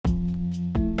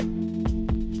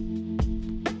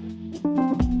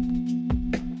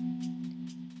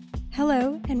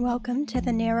and welcome to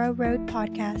the Narrow Road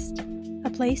Podcast, a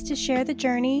place to share the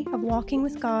journey of walking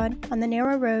with God on the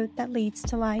narrow road that leads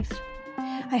to life.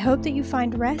 I hope that you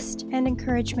find rest and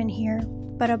encouragement here,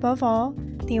 but above all,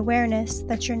 the awareness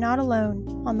that you're not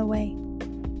alone on the way.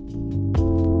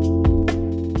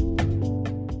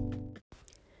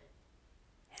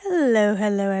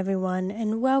 Hello everyone,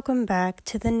 and welcome back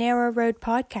to the Narrow Road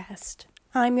Podcast.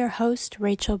 I'm your host,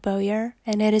 Rachel Bowyer,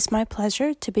 and it is my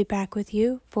pleasure to be back with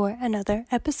you for another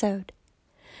episode.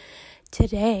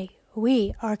 Today,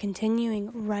 we are continuing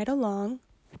right along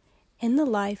in the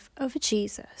life of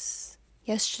Jesus.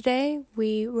 Yesterday,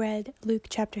 we read Luke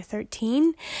chapter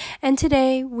 13, and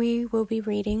today we will be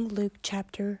reading Luke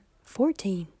chapter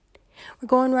 14. We're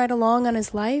going right along on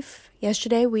his life.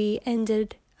 Yesterday, we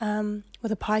ended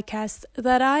with a podcast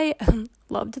that I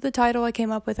loved the title I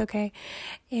came up with, okay?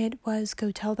 It was Go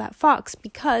Tell That Fox,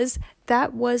 because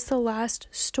that was the last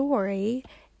story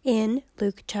in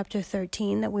Luke chapter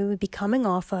 13 that we would be coming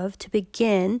off of to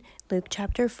begin Luke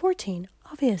chapter 14,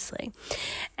 obviously.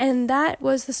 And that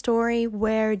was the story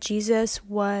where Jesus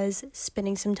was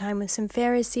spending some time with some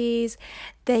Pharisees.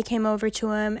 They came over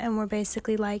to him and were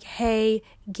basically like, hey,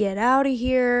 get out of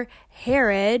here.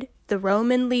 Herod, the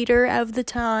Roman leader of the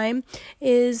time,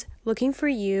 is looking for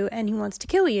you and he wants to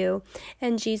kill you.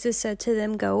 And Jesus said to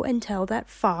them, go and tell that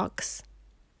fox,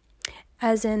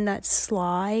 as in that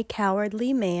sly,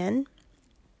 cowardly man,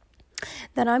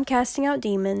 that I'm casting out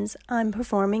demons, I'm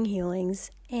performing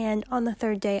healings, and on the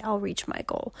third day I'll reach my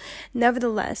goal.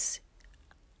 Nevertheless,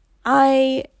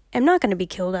 I am not going to be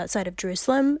killed outside of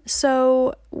Jerusalem,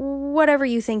 so whatever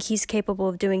you think he's capable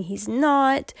of doing, he's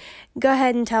not. Go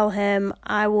ahead and tell him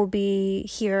I will be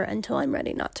here until I'm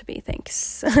ready not to be,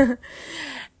 thanks.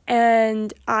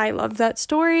 And I love that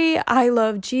story. I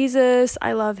love Jesus.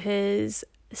 I love his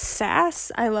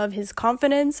sass. I love his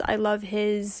confidence. I love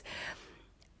his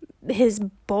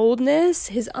boldness,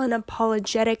 his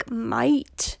unapologetic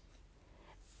might.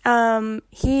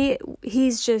 He's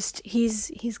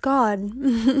God.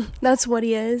 That's what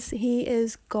he is. He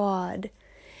is God.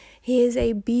 He is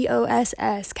a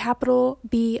B-O-S-S, capital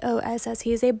B-O-S-S.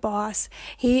 He is a boss.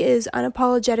 He is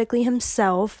unapologetically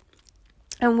himself.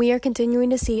 And we are continuing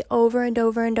to see over and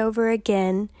over and over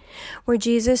again where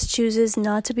Jesus chooses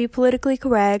not to be politically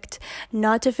correct,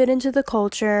 not to fit into the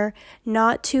culture,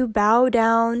 not to bow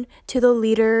down to the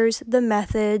leaders, the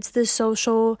methods, the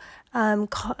social,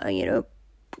 the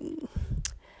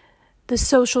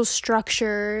social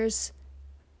structures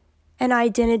and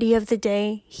identity of the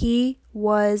day. He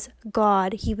was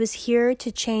God. He was here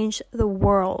to change the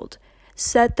world,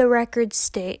 set the record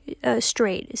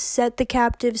straight, set the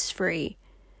captives free.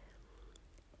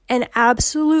 And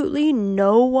absolutely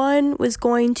no one was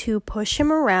going to push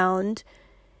him around,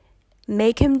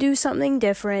 make him do something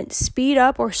different, speed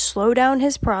up or slow down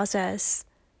his process,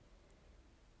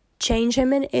 change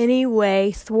him in any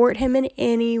way, thwart him in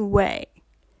any way.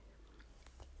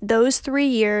 Those 3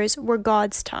 years were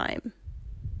God's time,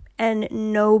 and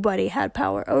nobody had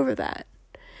power over that.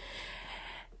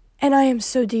 And I am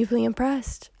so deeply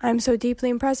impressed. I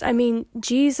mean,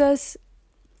 Jesus,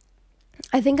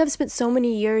 I think I've spent so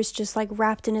many years just like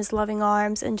wrapped in his loving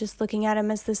arms and just looking at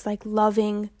him as this like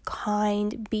loving,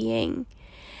 kind being,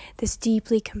 this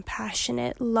deeply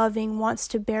compassionate, loving, wants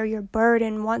to bear your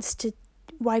burden, wants to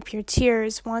wipe your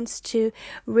tears, wants to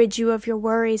rid you of your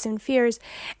worries and fears.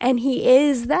 And he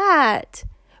is that,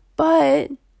 but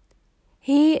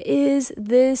he is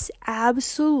this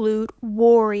absolute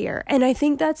warrior. And I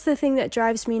think that's the thing that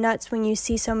drives me nuts when you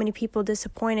see so many people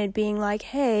disappointed, being like,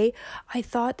 hey, I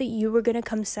thought that you were going to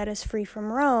come set us free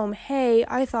from Rome. Hey,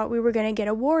 I thought we were going to get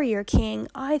a warrior king.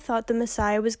 I thought the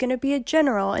Messiah was going to be a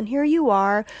general. And here you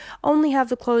are, only have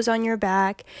the clothes on your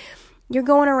back. You're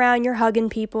going around, you're hugging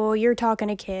people, you're talking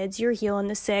to kids, you're healing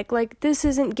the sick. Like, this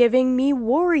isn't giving me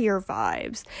warrior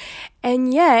vibes.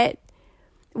 And yet,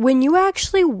 when you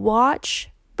actually watch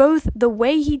both the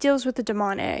way he deals with the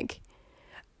demonic,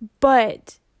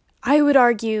 but I would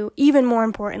argue, even more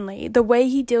importantly, the way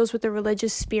he deals with the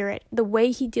religious spirit, the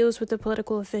way he deals with the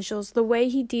political officials, the way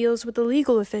he deals with the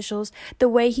legal officials, the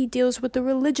way he deals with the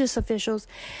religious officials,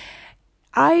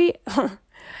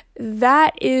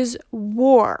 that is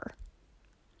war.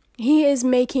 He is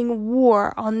making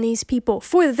war on these people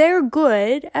for their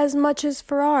good as much as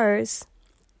for ours.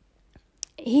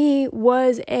 He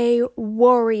was a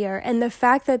warrior, and the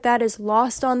fact that that is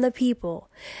lost on the people,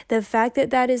 the fact that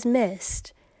that is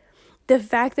missed, the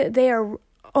fact that they are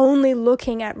only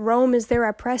looking at Rome as their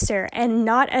oppressor and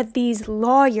not at these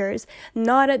lawyers,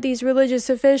 not at these religious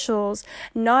officials,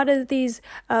 not at these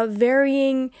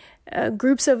varying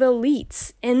groups of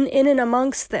elites in and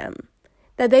amongst them,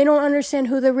 that they don't understand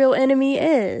who the real enemy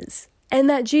is, and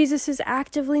that Jesus is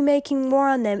actively making war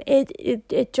on them.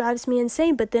 It drives me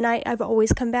insane, but then I've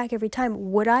always come back every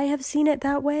time. Would I have seen it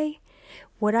that way?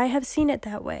 Would I have seen it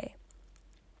that way?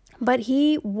 But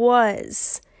he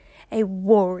was a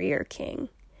warrior king.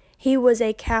 He was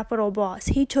a capital boss.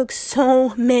 He took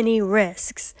so many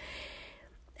risks.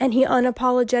 And he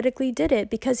unapologetically did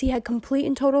it because he had complete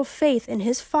and total faith in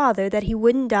his Father that he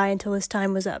wouldn't die until his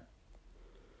time was up.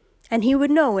 And he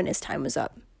would know when his time was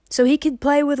up. So he could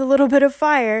play with a little bit of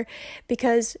fire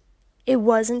because it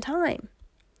wasn't time.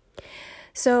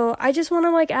 So I just want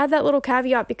to add that little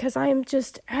caveat because I am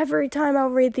just, every time I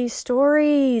read these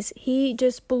stories, he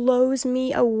just blows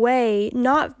me away.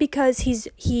 Not because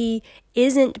he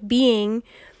isn't being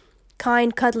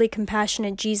kind, cuddly,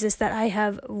 compassionate Jesus that I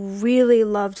have really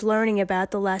loved learning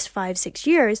about the last 5-6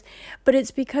 years, but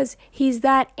it's because he's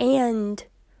that and,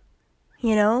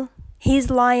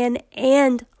 he's lion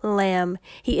and lamb.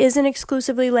 He isn't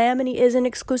exclusively lamb and he isn't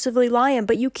exclusively lion,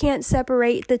 but you can't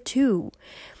separate the two.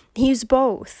 He's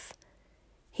both.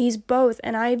 He's both.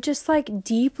 And I'm just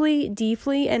deeply,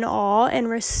 deeply in awe and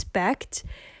respect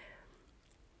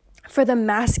for the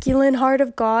masculine heart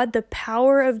of God, the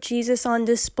power of Jesus on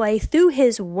display through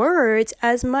his words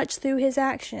as much through his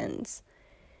actions.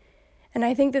 And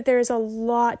I think that there is a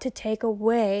lot to take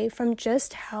away from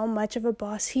just how much of a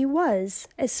boss he was,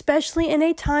 especially in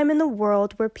a time in the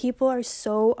world where people are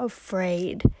so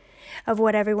afraid of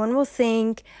what everyone will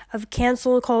think, of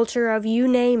cancel culture, of you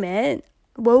name it,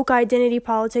 woke identity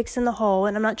politics in the whole.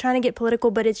 And I'm not trying to get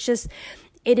political, but it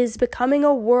is becoming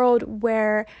a world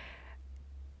where,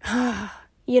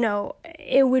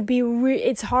 it would be,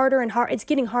 it's harder and harder. It's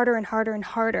getting harder and harder and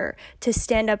harder to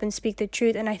stand up and speak the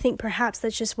truth. And I think perhaps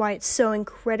that's just why it's so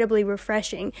incredibly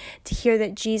refreshing to hear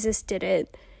that Jesus did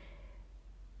it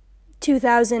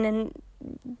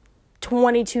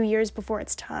 2022 years before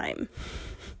its time.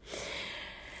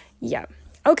 Yeah.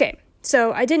 Okay.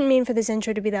 So I didn't mean for this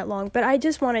intro to be that long, but I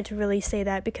just wanted to really say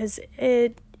that because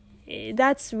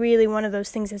that's really one of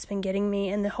those things that's been getting me,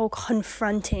 and the whole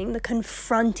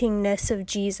confrontingness of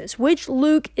Jesus, which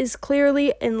Luke is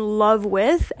clearly in love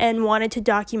with and wanted to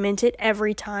document it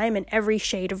every time in every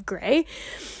shade of gray.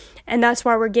 And that's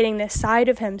why we're getting this side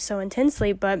of him so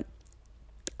intensely. But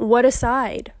what a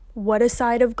side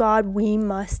of God we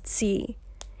must see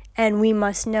and we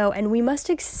must know and we must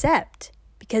accept,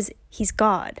 because he's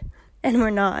God and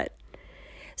we're not.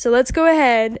 So let's go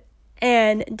ahead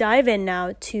and dive in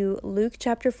now to Luke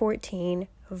chapter 14,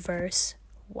 verse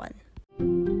 1.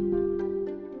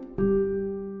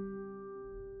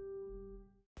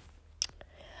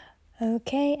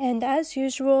 Okay, and as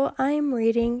usual, I am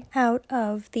reading out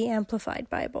of the Amplified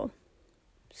Bible,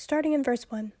 starting in verse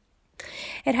 1.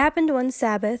 It happened one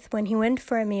Sabbath, when he went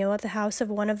for a meal at the house of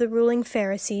one of the ruling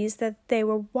Pharisees, that they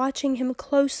were watching him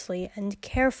closely and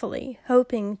carefully,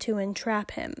 hoping to entrap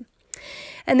him.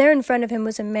 And there in front of him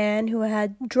was a man who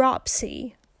had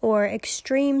dropsy, or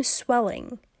extreme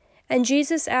swelling. And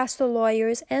Jesus asked the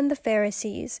lawyers and the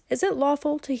Pharisees, "Is it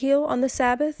lawful to heal on the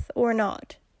Sabbath or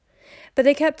not?" But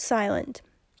they kept silent.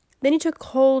 Then he took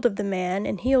hold of the man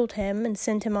and healed him and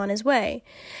sent him on his way.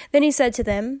 Then he said to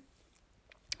them,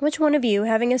 "Which one of you,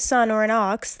 having a son or an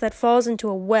ox that falls into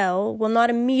a well, will not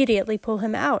immediately pull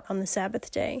him out on the Sabbath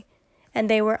day?" And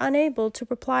they were unable to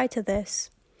reply to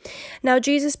this. Now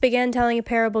Jesus began telling a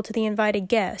parable to the invited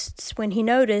guests, when he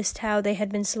noticed how they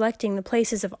had been selecting the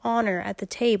places of honor at the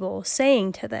table,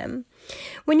 saying to them,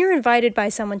 "When you're invited by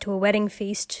someone to a wedding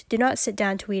feast, do not sit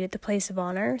down to eat at the place of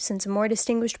honor, since a more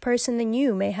distinguished person than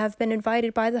you may have been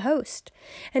invited by the host.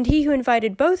 And he who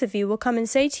invited both of you will come and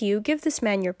say to you, 'Give this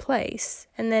man your place,'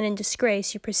 and then in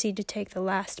disgrace you proceed to take the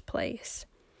last place.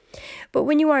 But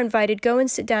when you are invited, go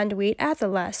and sit down to eat at the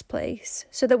last place,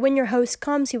 so that when your host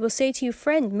comes, he will say to you,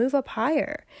 'Friend, move up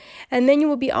higher,' and then you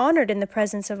will be honored in the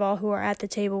presence of all who are at the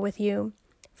table with you.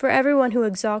 For everyone who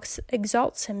exalts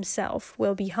himself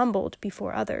will be humbled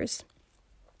before others,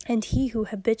 and he who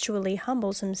habitually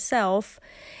humbles himself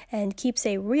and keeps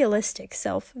a realistic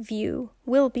self-view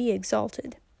will be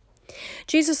exalted."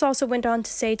 Jesus also went on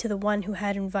to say to the one who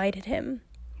had invited him,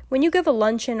 "When you give a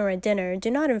luncheon or a dinner,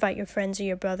 do not invite your friends or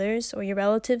your brothers or your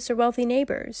relatives or wealthy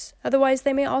neighbors. Otherwise,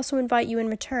 they may also invite you in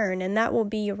return, and that will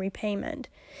be your repayment.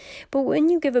 But when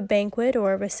you give a banquet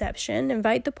or a reception,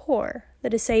 invite the poor, the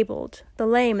disabled, the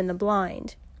lame, and the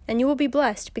blind. And you will be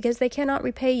blessed, because they cannot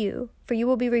repay you, for you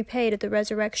will be repaid at the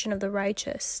resurrection of the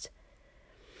righteous."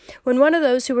 When one of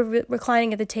those who were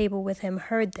reclining at the table with him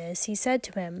heard this, he said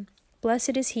to him,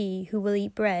 "Blessed is he who will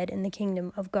eat bread in the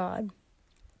kingdom of God."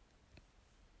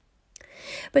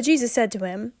 But Jesus said to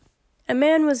him, A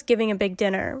man was giving a big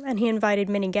dinner, and he invited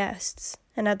many guests.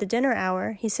 And at the dinner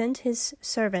hour, he sent his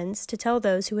servants to tell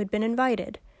those who had been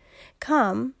invited,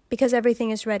 "Come, because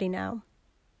everything is ready now."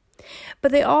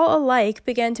 But they all alike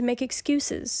began to make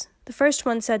excuses. The first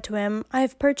one said to him, "I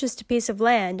have purchased a piece of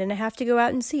land, and I have to go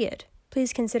out and see it.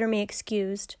 Please consider me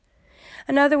excused."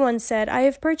 Another one said, "I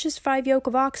have purchased 5 yoke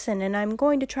of oxen, and I am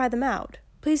going to try them out.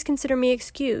 Please consider me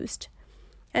excused."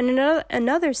 And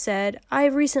another said, "I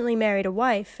have recently married a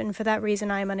wife, and for that reason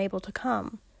I am unable to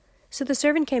come." So the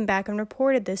servant came back and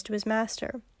reported this to his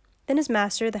master. Then his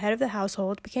master, the head of the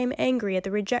household, became angry at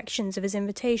the rejections of his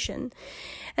invitation,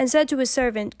 and said to his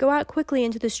servant, "Go out quickly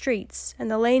into the streets and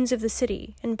the lanes of the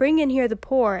city, and bring in here the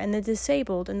poor and the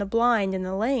disabled and the blind and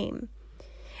the lame."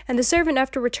 And the servant,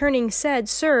 after returning, said,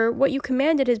 "Sir, what you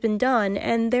commanded has been done,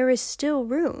 and there is still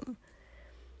room."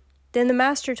 Then the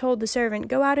master told the servant,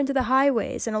 "Go out into the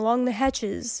highways and along the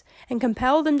hedges, and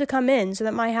compel them to come in, so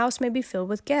that my house may be filled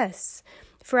with guests.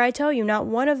 For I tell you, not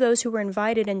one of those who were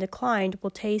invited and declined will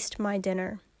taste my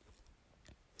dinner."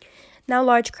 Now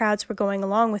large crowds were going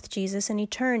along with Jesus, and he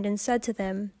turned and said to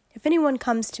them, "If anyone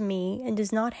comes to me and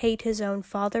does not hate his own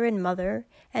father and mother,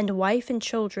 and wife and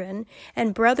children,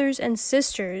 and brothers and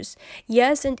sisters,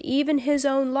 yes, and even his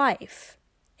own life,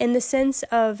 in the sense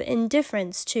of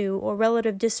indifference to or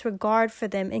relative disregard for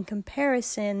them in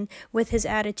comparison with his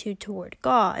attitude toward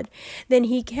God, then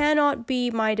he cannot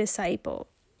be my disciple.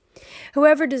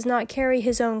 Whoever does not carry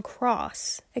his own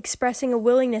cross, expressing a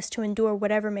willingness to endure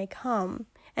whatever may come,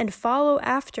 and follow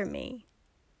after me,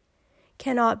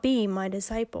 cannot be my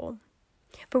disciple.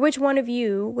 For which one of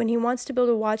you, when he wants to build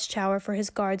a watchtower for his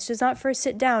guards, does not first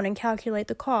sit down and calculate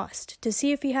the cost, to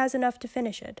see if he has enough to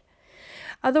finish it?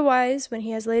 Otherwise, when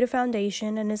he has laid a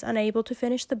foundation and is unable to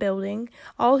finish the building,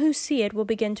 all who see it will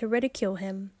begin to ridicule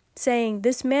him, saying,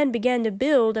 'This man began to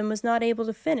build and was not able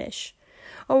to finish.'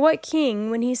 Or what king,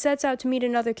 when he sets out to meet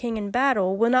another king in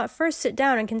battle, will not first sit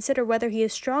down and consider whether he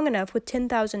is strong enough with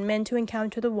 10,000 men to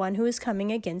encounter the one who is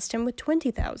coming against him with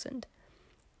 20,000?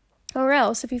 Or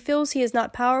else, if he feels he is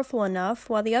not powerful enough,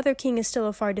 while the other king is still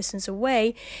a far distance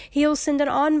away, he will send an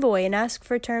envoy and ask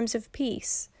for terms of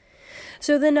peace.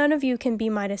 So then none of you can be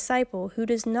my disciple who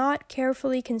does not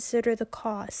carefully consider the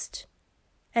cost,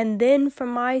 and then for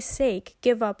my sake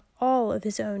give up all of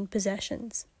his own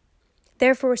possessions.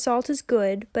 Therefore salt is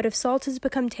good, but if salt has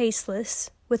become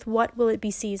tasteless, with what will it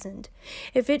be seasoned?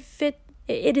 If it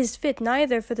is fit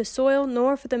neither for the soil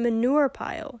nor for the manure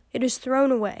pile, it is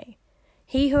thrown away.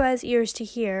 He who has ears to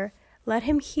hear, let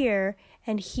him hear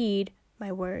and heed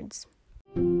my words."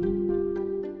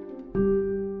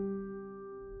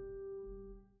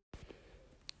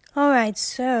 Alright,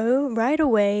 so right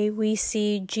away we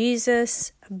see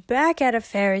Jesus back at a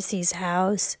Pharisee's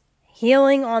house,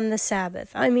 healing on the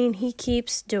Sabbath. I mean, he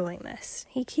keeps doing this.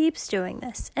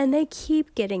 And they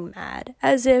keep getting mad,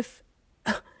 as if,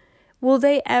 will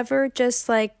they ever just,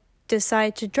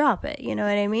 decide to drop it? You know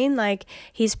what I mean?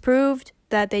 He's proved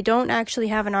that they don't actually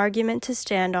have an argument to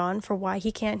stand on for why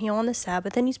he can't heal on the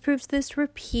Sabbath, and he's proved this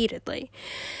repeatedly.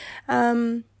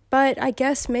 But I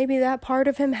guess maybe that part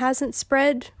of him hasn't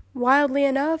spread wildly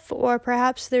enough, or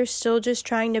perhaps they're still just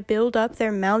trying to build up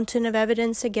their mountain of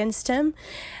evidence against him.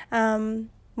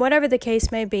 Whatever the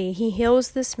case may be, he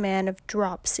heals this man of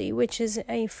dropsy, which is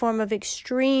a form of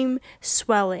extreme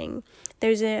swelling.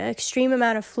 There's an extreme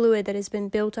amount of fluid that has been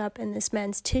built up in this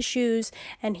man's tissues,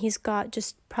 and he's got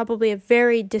just probably a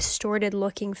very distorted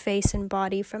looking face and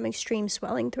body from extreme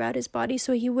swelling throughout his body,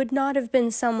 so he would not have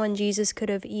been someone Jesus could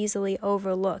have easily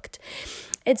overlooked.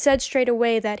 It said straight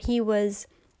away that he was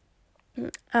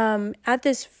at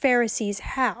this Pharisee's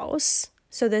house,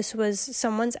 so this was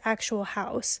someone's actual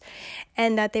house,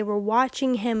 and that they were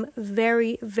watching him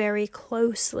very, very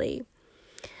closely.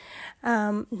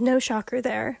 No shocker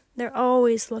there. They're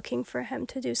always looking for him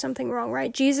to do something wrong,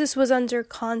 right? Jesus was under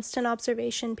constant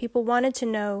observation. People wanted to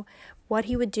know what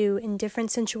he would do in different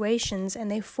situations,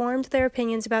 and they formed their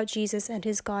opinions about Jesus and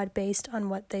his God based on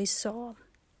what they saw.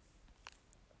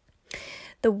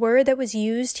 The word that was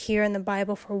used here in the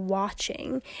Bible for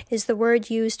watching is the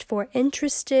word used for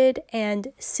interested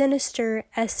and sinister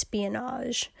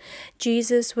espionage.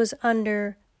 Jesus was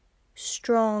under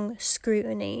strong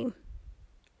scrutiny.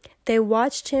 They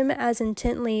watched him as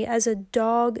intently as a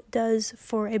dog does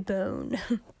for a bone.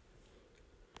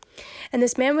 And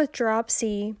this man with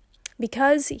dropsy,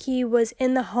 because he was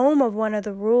in the home of one of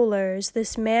the rulers,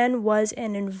 this man was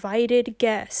an invited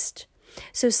guest.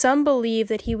 So some believe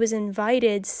that he was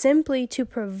invited simply to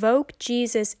provoke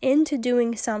Jesus into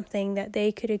doing something that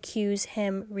they could accuse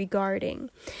him regarding.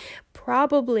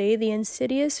 Probably the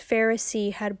insidious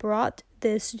Pharisee had brought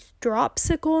this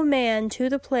dropsical man to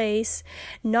the place,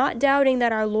 not doubting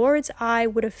that our Lord's eye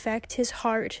would affect his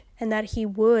heart and that he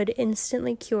would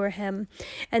instantly cure him.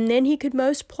 And then he could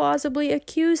most plausibly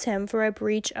accuse him for a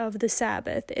breach of the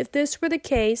Sabbath. If this were the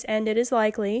case, and it is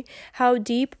likely, how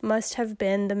deep must have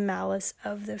been the malice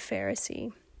of the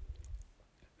Pharisee?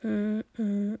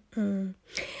 The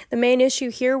main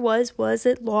issue here was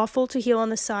it lawful to heal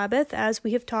on the Sabbath, as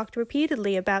we have talked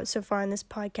repeatedly about so far in this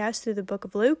podcast through the book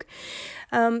of Luke.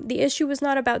 The issue was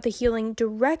not about the healing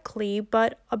directly,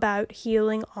 but about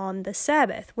healing on the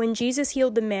Sabbath. When Jesus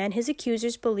healed the man, his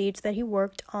accusers believed that he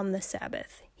worked on the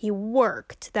Sabbath. He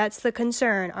worked. That's the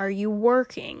concern. Are you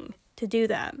working to do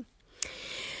that?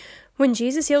 When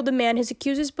Jesus healed the man, his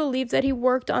accusers believed that he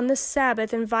worked on the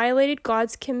Sabbath and violated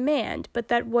God's command, but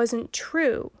that wasn't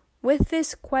true. With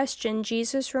this question,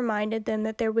 Jesus reminded them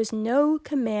that there was no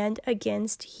command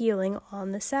against healing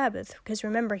on the Sabbath. Because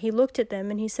remember, he looked at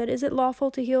them and he said, "Is it lawful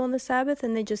to heal on the Sabbath?"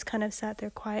 And they just kind of sat there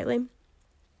quietly.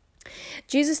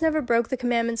 Jesus never broke the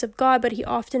commandments of God, but he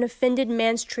often offended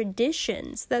man's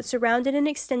traditions that surrounded and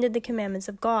extended the commandments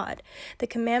of God. The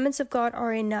commandments of God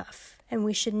are enough, and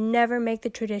we should never make the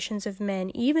traditions of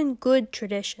men, even good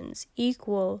traditions,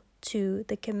 equal to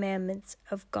the commandments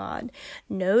of God.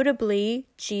 Notably,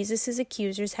 Jesus'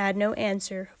 accusers had no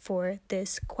answer for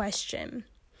this question.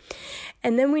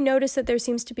 And then we notice that there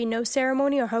seems to be no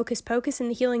ceremony or hocus pocus in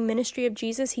the healing ministry of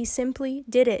Jesus. He simply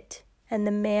did it, and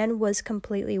the man was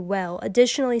completely well.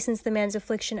 Additionally, since the man's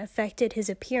affliction affected his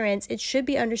appearance, it should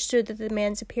be understood that the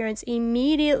man's appearance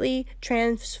immediately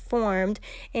transformed,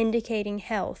 indicating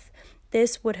health.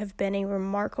 This would have been a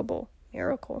remarkable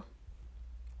miracle.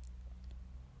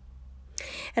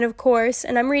 And of course,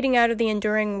 and I'm reading out of the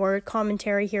Enduring Word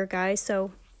commentary here, guys,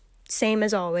 so same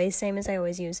as always, same as I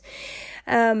always use.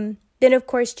 Then, of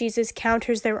course, Jesus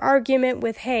counters their argument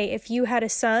with, hey, if you had a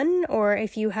son, or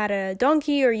if you had a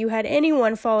donkey, or you had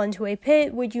anyone fall into a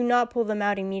pit, would you not pull them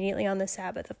out immediately on the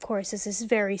Sabbath? Of course, this is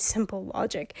very simple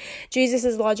logic.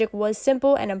 Jesus' logic was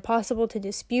simple and impossible to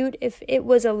dispute. If it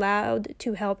was allowed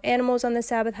to help animals on the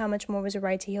Sabbath, how much more was it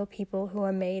right to heal people who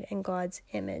are made in God's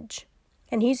image?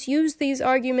 And he's used these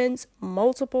arguments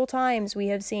multiple times, we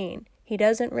have seen. He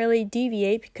doesn't really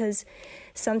deviate because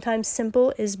sometimes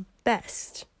simple is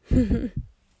best.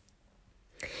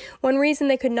 One reason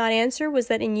they could not answer was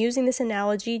that in using this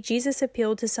analogy, Jesus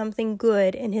appealed to something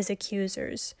good in his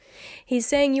accusers. He's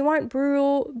saying, you aren't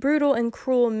brutal and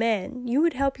cruel men. You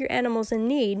would help your animals in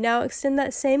need. Now extend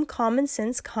that same common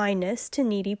sense kindness to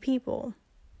needy people.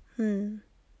 Then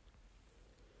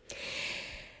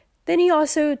he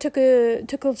also took a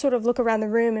sort of look around the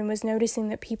room and was noticing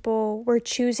that people were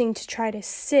choosing to try to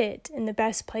sit in the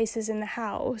best places in the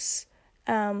house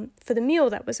for the meal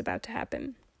that was about to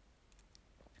happen.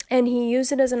 And he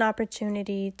used it as an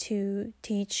opportunity to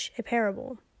teach a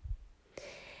parable.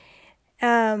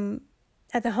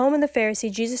 At the home of the Pharisee,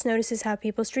 Jesus notices how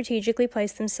people strategically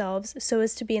place themselves so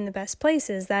as to be in the best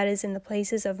places, that is, in the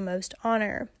places of most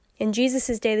honor. In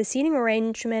Jesus' day, the seating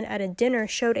arrangement at a dinner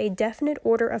showed a definite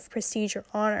order of prestige or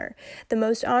honor. The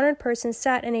most honored person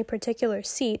sat in a particular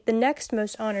seat, the next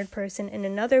most honored person in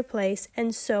another place,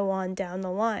 and so on down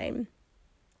the line.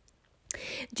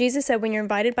 Jesus said, when you're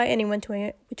invited by anyone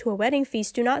to a wedding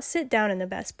feast, do not sit down in the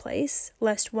best place,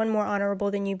 lest one more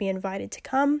honorable than you be invited to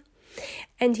come.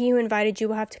 And he who invited you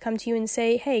will have to come to you and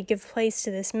say, hey, give place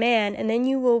to this man, and then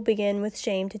you will begin with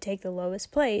shame to take the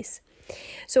lowest place.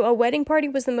 So a wedding party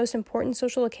was the most important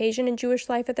social occasion in Jewish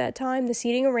life at that time. The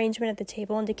seating arrangement at the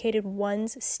table indicated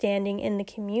one's standing in the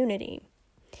community.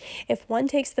 If one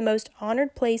takes the most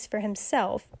honored place for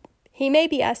himself, he may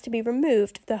be asked to be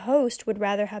removed if the host would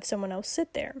rather have someone else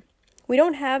sit there. We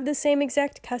don't have the same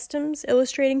exact customs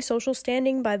illustrating social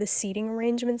standing by the seating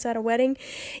arrangements at a wedding,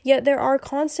 yet there are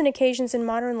constant occasions in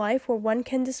modern life where one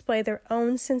can display their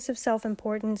own sense of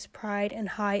self-importance, pride, and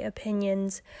high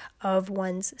opinions of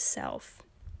one's self.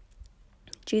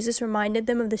 Jesus reminded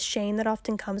them of the shame that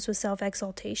often comes with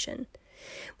self-exaltation.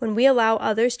 When we allow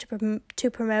others to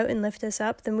promote and lift us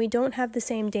up, then we don't have the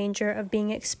same danger of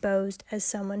being exposed as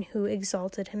someone who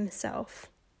exalted himself.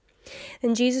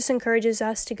 Then Jesus encourages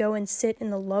us to go and sit in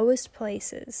the lowest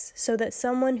places so that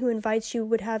someone who invites you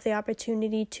would have the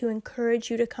opportunity to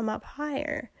encourage you to come up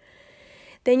higher.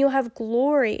 Then you'll have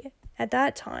glory at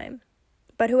that time.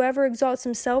 But whoever exalts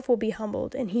himself will be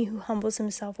humbled, and he who humbles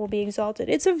himself will be exalted.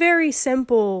 It's a very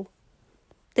simple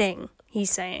thing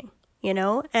he's saying.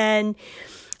 And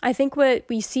I think what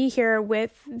we see here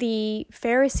with the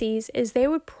Pharisees is they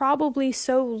were probably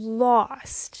so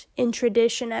lost in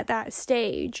tradition at that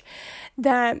stage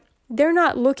that they're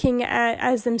not looking at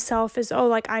as themselves as, oh,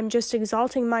 like I'm just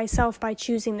exalting myself by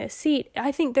choosing this seat.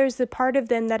 I think there's the part of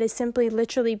them that is simply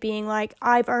literally being like,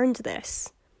 I've earned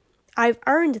this. I've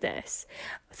earned this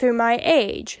through my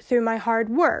age, through my hard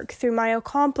work, through my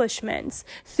accomplishments,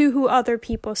 through who other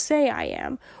people say I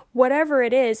am. Whatever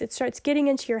it is, it starts getting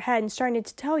into your head and starting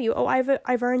to tell you, oh,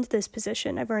 I've earned this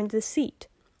position. I've earned this seat.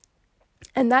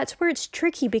 And that's where it's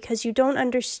tricky, because you don't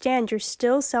understand. You're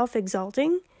still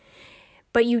self-exalting,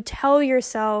 but you tell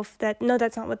yourself that, no,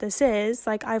 that's not what this is.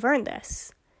 Like, I've earned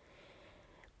this.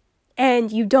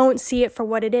 And you don't see it for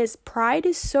what it is. Pride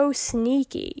is so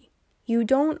sneaky. You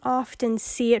don't often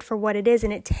see it for what it is.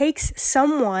 And it takes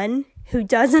someone who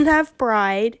doesn't have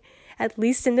pride, at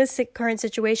least in this current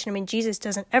situation. I mean, Jesus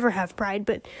doesn't ever have pride,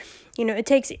 but, it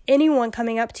takes anyone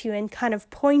coming up to you and kind of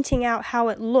pointing out how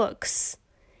it looks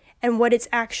and what it's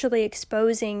actually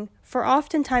exposing for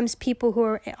oftentimes people who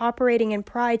are operating in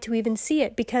pride to even see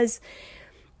it, because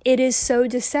it is so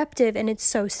deceptive and it's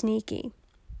so sneaky.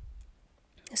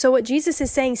 So what Jesus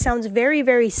is saying sounds very,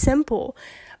 very simple,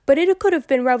 but it could have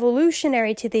been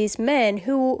revolutionary to these men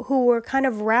who were kind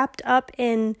of wrapped up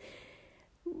in,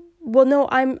 well, no,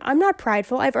 I'm not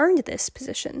prideful. I've earned this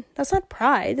position. That's not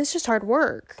pride. That's just hard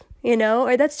work.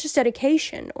 Or that's just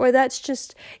dedication, or that's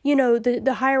just,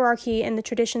 the hierarchy and the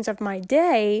traditions of my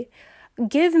day.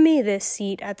 Give me this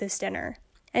seat at this dinner.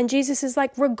 And Jesus is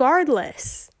like,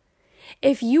 regardless,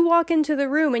 if you walk into the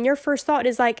room and your first thought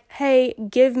is like, hey,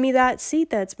 give me that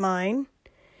seat that's mine,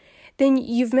 then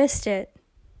you've missed it.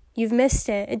 You've missed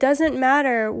it. It doesn't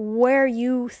matter where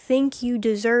you think you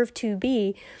deserve to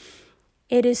be.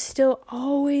 It is still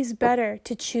always better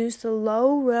to choose the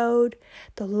low road,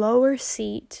 the lower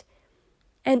seat.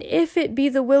 And if it be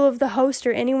the will of the host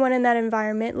or anyone in that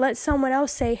environment, let someone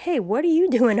else say, hey, what are you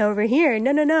doing over here?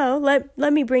 No.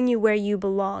 Let me bring you where you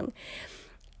belong.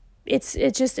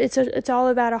 It's all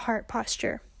about a heart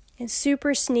posture. It's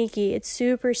super sneaky.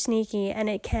 And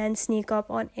it can sneak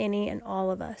up on any and all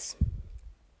of us.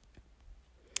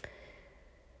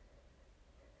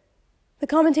 The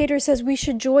commentator says we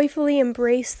should joyfully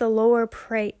embrace the lower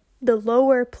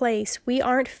place. We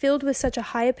aren't filled with such a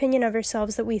high opinion of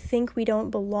ourselves that we think we don't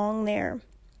belong there.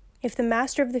 If the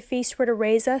master of the feast were to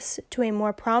raise us to a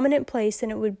more prominent place,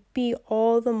 then it would be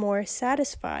all the more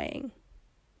satisfying.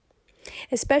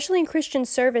 Especially in Christian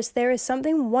service, there is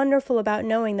something wonderful about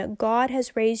knowing that God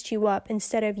has raised you up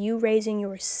instead of you raising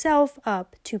yourself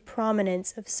up to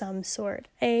prominence of some sort.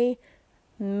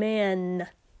 Amen.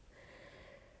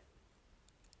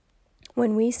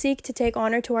 When we seek to take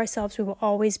honor to ourselves, we will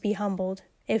always be humbled.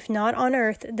 If not on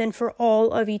earth, then for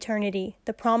all of eternity.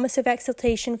 The promise of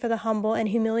exaltation for the humble and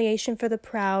humiliation for the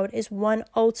proud is one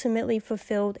ultimately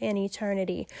fulfilled in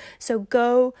eternity. So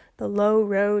go the low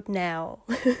road now.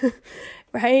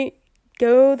 Right?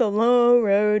 Go the low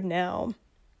road now.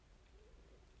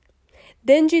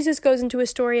 Then Jesus goes into a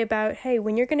story about, hey,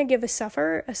 when you're going to give a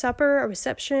supper, a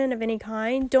reception of any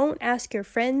kind, don't ask your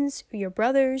friends, your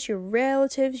brothers, your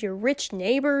relatives, your rich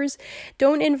neighbors.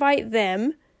 Don't invite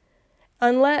them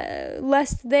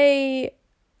lest they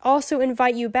also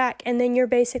invite you back, and then you're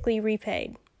basically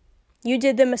repaid. You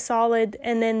did them a solid,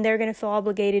 and then they're going to feel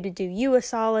obligated to do you a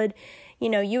solid.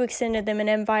 You extended them an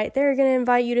invite. They're going to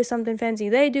invite you to something fancy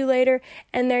they do later,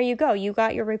 and there you go. You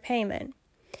got your repayment.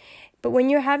 But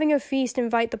when you're having a feast,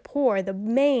 invite the poor, the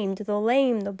maimed, the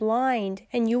lame, the blind,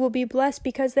 and you will be blessed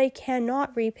because they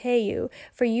cannot repay you,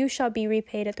 for you shall be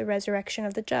repaid at the resurrection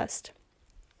of the just.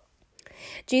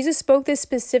 Jesus spoke this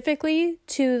specifically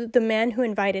to the man who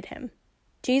invited him.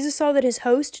 Jesus saw that his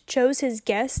host chose his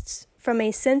guests from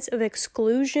a sense of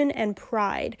exclusion and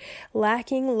pride,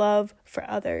 lacking love for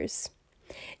others.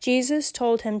 Jesus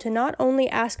told him to not only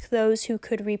ask those who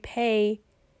could repay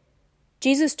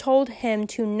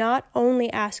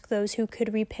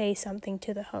something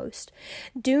to the host.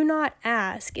 Do not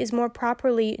ask is more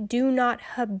properly, do not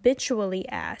habitually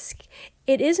ask.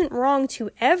 It isn't wrong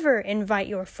to ever invite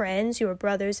your friends, your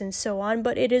brothers, and so on,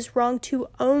 but it is wrong to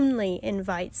only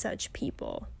invite such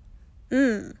people.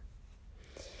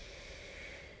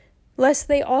 Lest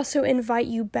they also invite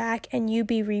you back and you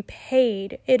be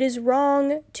repaid. It is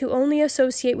wrong to only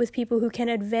associate with people who can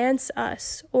advance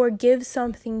us or give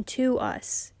something to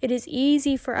us. It is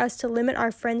easy for us to limit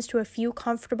our friends to a few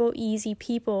comfortable, easy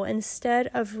people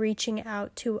instead of reaching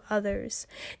out to others.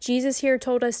 Jesus here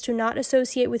told us to not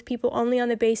associate with people only on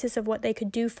the basis of what they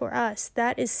could do for us.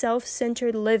 That is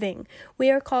self-centered living. We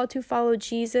are called to follow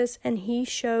Jesus, and he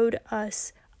showed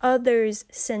us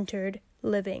others-centered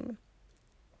living.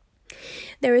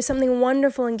 There is something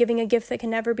wonderful in giving a gift that can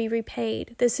never be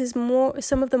repaid. This is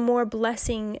some of the more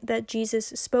blessing that Jesus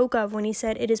spoke of when he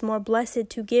said it is more blessed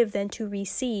to give than to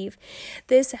receive.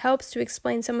 This helps to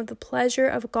explain some of the pleasure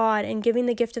of God in giving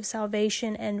the gift of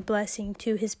salvation and blessing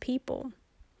to his people.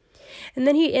 And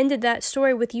then he ended that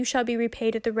story with, "You shall be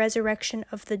repaid at the resurrection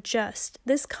of the just."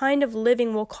 This kind of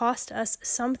living will cost us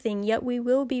something, yet we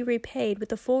will be repaid, with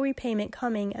the full repayment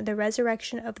coming at the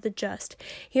resurrection of the just.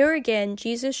 Here again,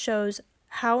 Jesus shows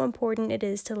how important it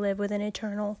is to live with an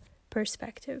eternal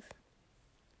perspective.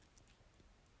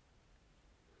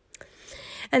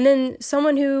 And then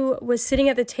someone who was sitting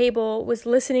at the table was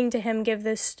listening to him give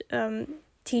this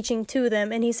teaching to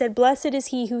them, and he said, "Blessed is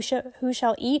he who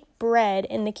shall eat bread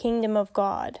in the kingdom of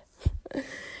God."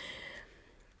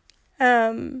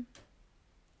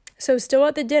 So still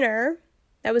at the dinner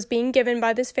that was being given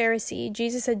by this Pharisee,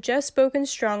 Jesus had just spoken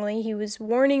strongly. He was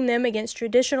warning them against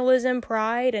traditionalism,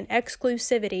 pride, and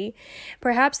exclusivity.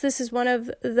 Perhaps this is one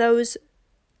of those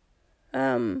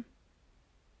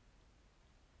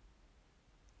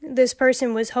this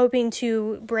person was hoping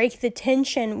to break the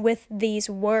tension with these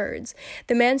words.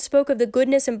 The man spoke of the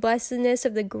goodness and blessedness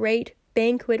of the great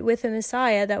banquet with the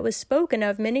Messiah that was spoken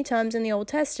of many times in the Old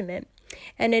Testament,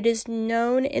 and it is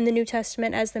known in the New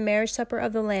Testament as the marriage supper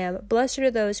of the Lamb. Blessed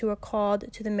are those who are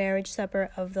called to the marriage supper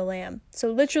of the Lamb.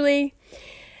 So literally,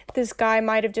 this guy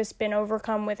might have just been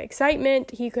overcome with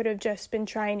excitement. He could have just been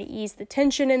trying to ease the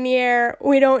tension in the air.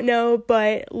 We don't know,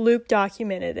 but Luke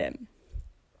documented it.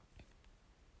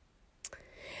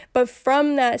 But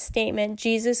from that statement,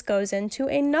 Jesus goes into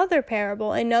another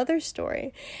parable, another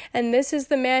story. And this is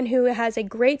the man who has a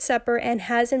great supper and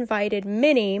has invited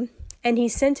many, and he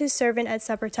sent his servant at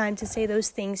supper time to say those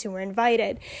things who were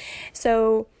invited.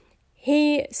 So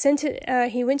he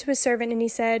went to his servant and he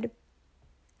said,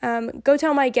 "Go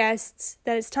tell my guests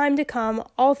that it's time to come.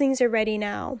 All things are ready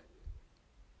now."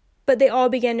 But they all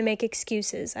began to make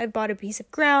excuses. "I've bought a piece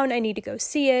of ground. I need to go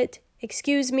see it.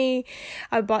 Excuse me.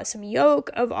 I bought some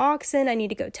yoke of oxen. I need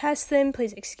to go test them.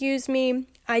 Please excuse me.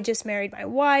 I just married my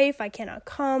wife. I cannot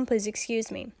come. Please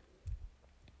excuse me."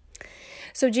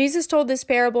 So Jesus told this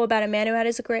parable about a man who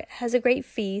has a great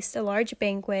feast, a large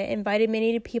banquet, invited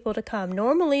many people to come.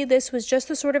 Normally, this was just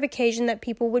the sort of occasion that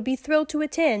people would be thrilled to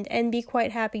attend and be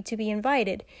quite happy to be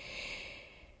invited.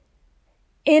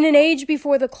 In an age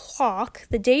before the clock,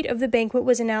 the date of the banquet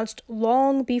was announced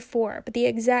long before, but the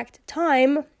exact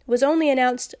time was only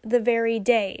announced the very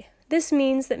day. This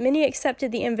means that many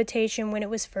accepted the invitation when it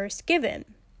was first given.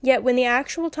 Yet when the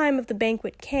actual time of the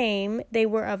banquet came, they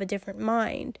were of a different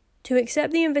mind. To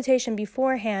accept the invitation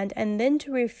beforehand and then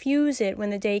to refuse it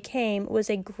when the day came was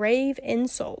a grave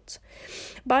insult.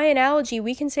 By analogy,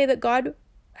 we can say that God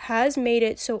has made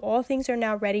it so all things are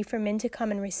now ready for men to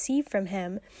come and receive from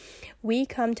him. We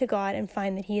come to God and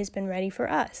find that he has been ready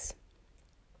for us.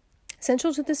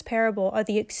 Central to this parable are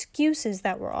the excuses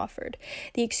that were offered.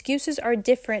 The excuses are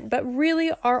different, but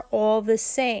really are all the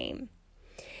same.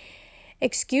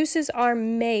 Excuses are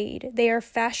made. They are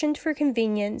fashioned for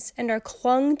convenience and are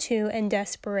clung to in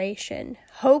desperation.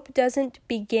 Hope doesn't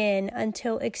begin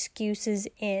until excuses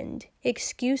end.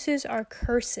 Excuses are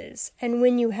curses, and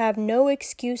when you have no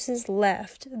excuses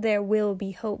left, there will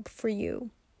be hope for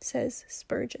you, says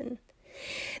Spurgeon.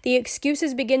 The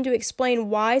excuses begin to explain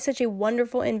why such a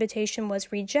wonderful invitation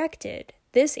was rejected.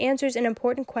 This answers an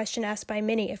important question asked by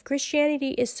many. If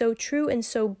Christianity is so true and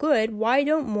so good, why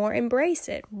don't more embrace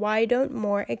it? Why don't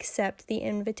more accept the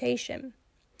invitation?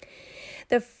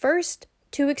 The first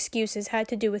two excuses had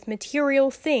to do with material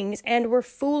things and were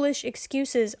foolish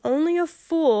excuses. Only a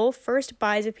fool first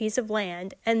buys a piece of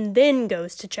land and then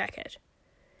goes to check it.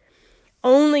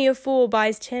 Only a fool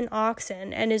buys 10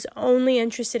 oxen and is only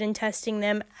interested in testing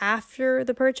them after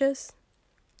the purchase.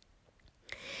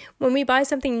 When we buy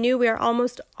something new, we are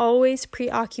almost always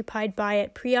preoccupied by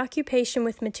it. Preoccupation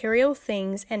with material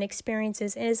things and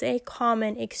experiences is a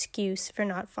common excuse for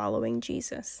not following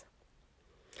Jesus.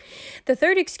 The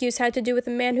third excuse had to do with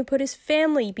a man who put his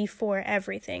family before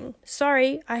everything.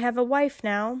 Sorry, I have a wife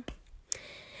now.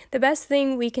 The best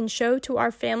thing we can show to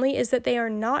our family is that they are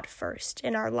not first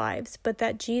in our lives, but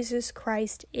that Jesus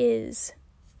Christ is.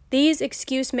 These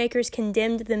excuse makers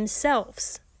condemned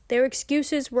themselves. Their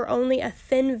excuses were only a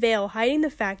thin veil hiding the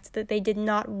fact that they did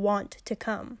not want to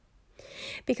come.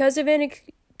 The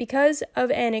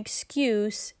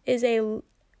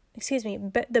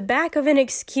back of an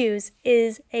excuse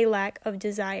is a lack of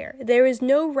desire. There is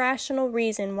no rational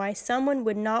reason why someone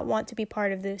would not want to be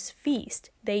part of this feast.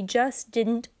 They just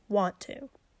didn't want to.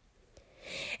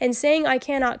 In saying, "I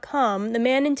cannot come," the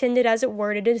man intended, as it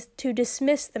were, to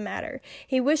dismiss the matter.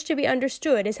 He wished to be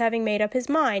understood as having made up his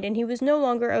mind, and he was no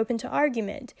longer open to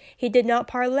argument. He did not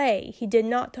parley. He did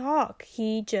not talk.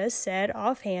 He just said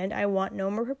offhand, "I want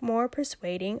no more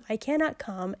persuading. I cannot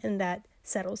come," and that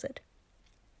settles it.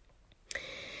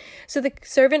 So the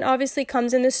servant obviously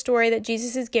comes in the story that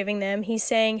Jesus is giving them. He's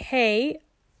saying, "Hey,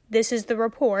 this is the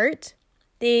report."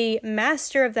 The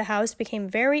master of the house became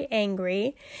very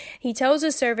angry. He tells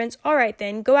his servants, "All right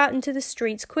then, go out into the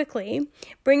streets quickly.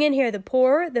 Bring in here the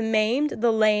poor, the maimed,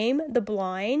 the lame, the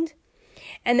blind."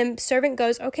 And the servant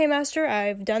goes, "Okay, master,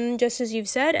 I've done just as you've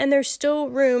said, and there's still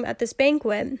room at this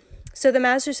banquet." So the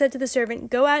master said to the servant,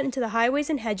 "Go out into the highways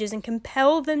and hedges and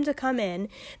compel them to come in,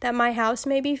 that my house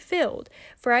may be filled.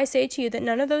 For I say to you that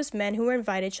none of those men who were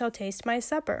invited shall taste my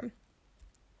supper."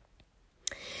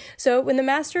 So when the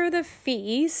master of the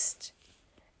feast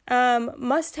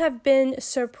must have been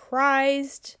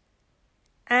surprised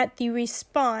at the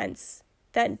response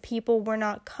that people were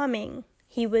not coming,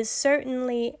 he was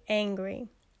certainly angry.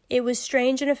 It was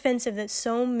strange and offensive that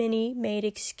so many made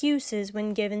excuses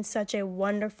when given such a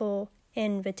wonderful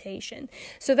invitation.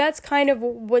 So that's kind of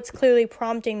what's clearly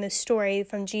prompting the story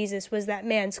from Jesus, was that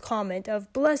man's comment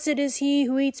of, "Blessed is he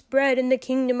who eats bread in the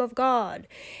kingdom of God."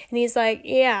 And he's like,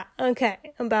 "Yeah, okay,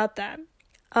 about that.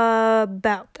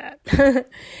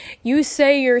 You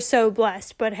say you're so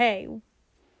blessed, but hey,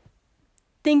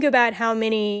 think about how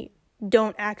many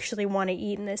don't actually want to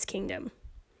eat in this kingdom.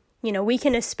 You know, we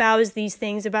can espouse these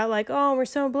things about like, oh, we're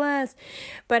so blessed,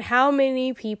 but how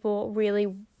many people really,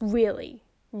 really,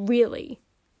 really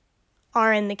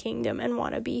are in the kingdom and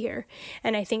want to be here?"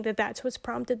 And I think that that's what's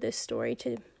prompted this story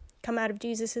to come out of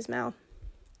Jesus's mouth.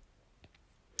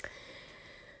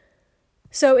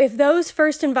 So if those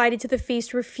first invited to the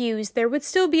feast refused, there would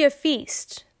still be a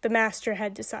feast, the master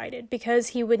had decided, because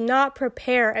he would not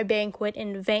prepare a banquet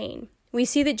in vain. We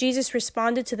see that Jesus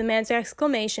responded to the man's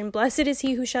exclamation, "Blessed is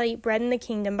he who shall eat bread in the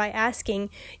kingdom," by asking,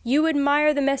 "You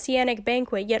admire the messianic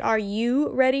banquet, yet are you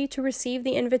ready to receive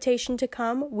the invitation to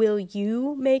come? Will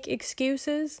you make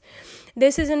excuses?"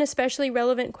 This is an especially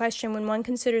relevant question when one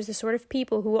considers the sort of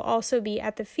people who will also be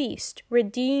at the feast: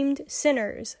 redeemed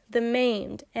sinners, the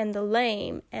maimed, and the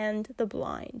lame, and the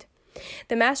blind.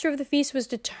 The master of the feast was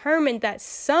determined that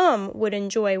some would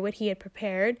enjoy what he had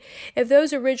prepared. If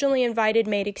those originally invited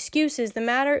made excuses,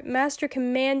 the master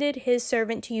commanded his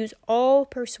servant to use all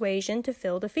persuasion to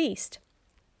fill the feast.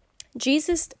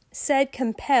 Jesus said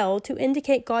 "compel" to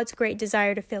indicate God's great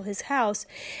desire to fill his house,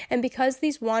 and because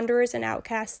these wanderers and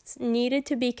outcasts needed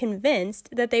to be convinced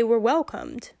that they were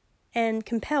welcomed and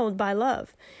compelled by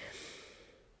love.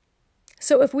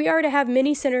 So if we are to have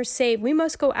many sinners saved, we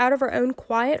must go out of our own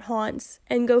quiet haunts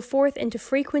and go forth into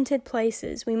frequented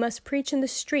places. We must preach in the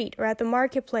street or at the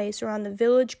marketplace or on the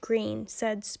village green,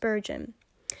 said Spurgeon.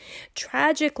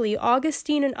 Tragically,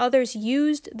 Augustine and others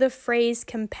used the phrase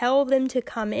 "compel them to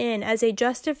come in" as a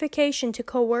justification to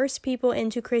coerce people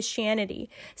into Christianity,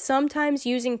 sometimes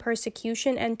using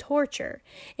persecution and torture.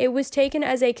 It was taken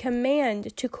as a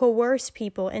command to coerce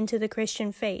people into the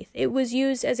Christian faith. It was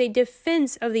used as a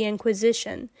defense of the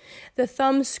Inquisition, the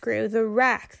thumbscrew, the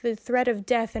rack, the threat of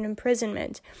death and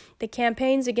imprisonment, the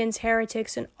campaigns against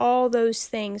heretics, and all those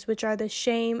things which are the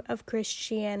shame of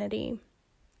Christianity.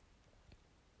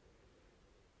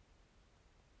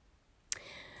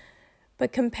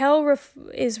 But compel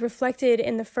is reflected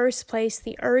in the first place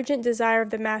the urgent desire of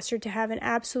the master to have an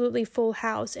absolutely full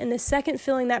house. In the second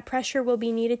feeling, that pressure will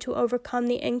be needed to overcome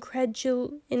the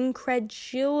incredulity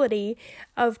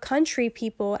of country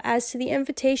people as to the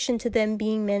invitation to them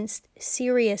being meant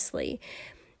seriously.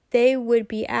 They would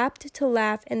be apt to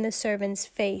laugh in the servant's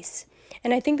face.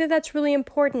 And I think that that's really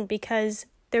important, because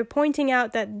they're pointing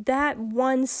out that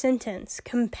one sentence,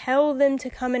 "compel them to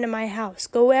come into my house,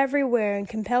 go everywhere and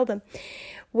compel them,"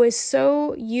 was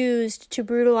so used to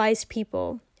brutalize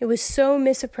people. It was so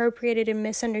misappropriated and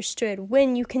misunderstood,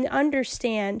 when you can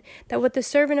understand that what the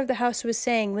servant of the house was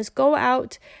saying was, go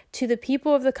out to the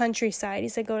people of the countryside. He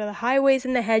said, go to the highways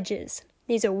and the hedges.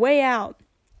 These are way out.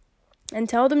 And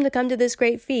tell them to come to this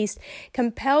great feast.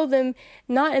 Compel them,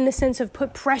 not in the sense of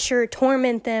put pressure,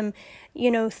 torment them,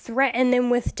 threaten them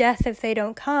with death if they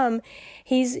don't come.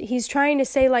 He's trying to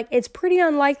say, like, it's pretty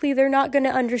unlikely they're not going to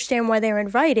understand why they're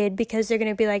invited, because they're going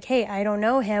to be like, hey, I don't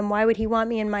know him. Why would he want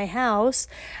me in my house?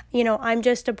 I'm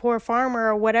just a poor farmer,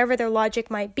 or whatever their logic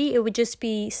might be. It would just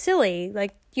be silly.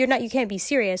 Like, you can't be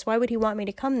serious. Why would he want me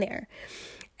to come there?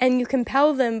 And you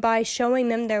compel them by showing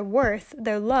them their worth,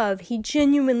 their love. He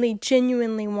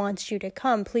genuinely wants you to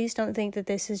come. Please don't think that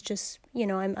this is just,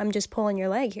 I'm just pulling your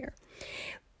leg here.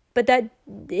 but that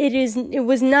it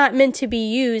was not meant to be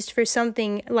used for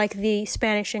something like the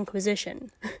Spanish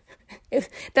Inquisition.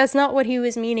 That's not what he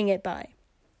was meaning it by.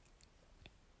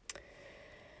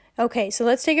 Okay, so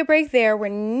let's take a break there. We're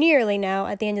nearly now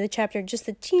at the end of the chapter, just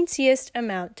the teensiest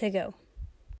amount to go.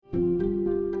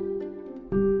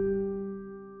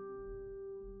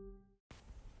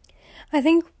 I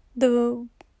think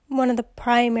one of the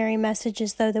primary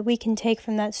messages, though, that we can take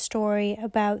from that story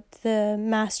about the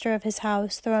master of his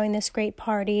house throwing this great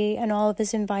party and all of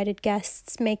his invited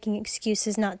guests making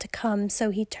excuses not to come, so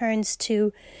he turns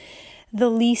to the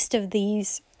least of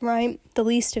these, right? The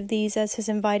least of these as his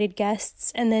invited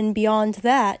guests, and then beyond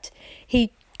that,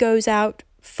 he goes out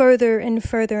further and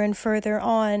further and further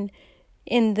on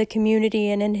in the community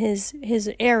and in his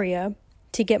area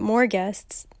to get more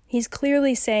guests. He's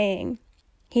clearly saying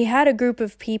he had a group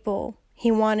of people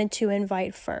he wanted to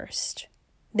invite first.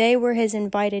 They were his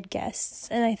invited guests,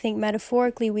 and I think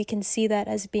metaphorically we can see that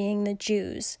as being the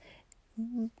Jews.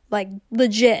 Like,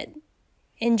 legit,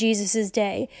 in Jesus'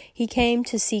 day, he came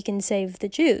to seek and save the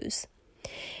Jews.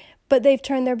 But they've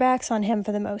turned their backs on him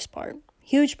for the most part.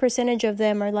 Huge percentage of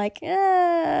them are like,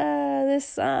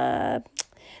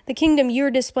 the kingdom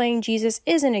you're displaying, Jesus,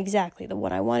 isn't exactly the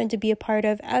one I wanted to be a part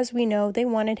of. As we know, they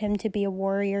wanted him to be a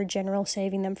warrior general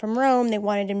saving them from Rome. They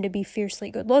wanted him to be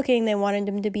fiercely good looking. They wanted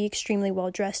him to be extremely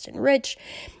well dressed and rich.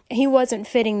 He wasn't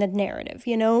fitting the narrative,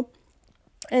 you know?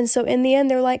 And so in the end,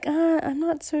 they're like, I'm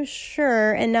not so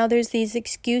sure. And now there's these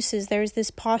excuses. There's this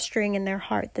posturing in their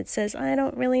heart that says, I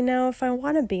don't really know if I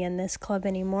want to be in this club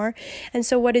anymore. And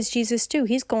so what does Jesus do?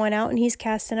 He's going out and he's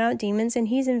casting out demons, and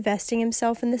he's investing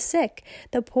himself in the sick,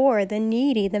 the poor, the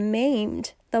needy, the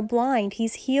maimed, the blind.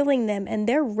 He's healing them, and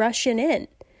they're rushing in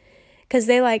because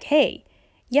they're like, hey,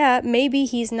 yeah, maybe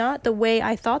he's not the way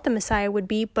I thought the Messiah would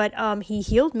be, but he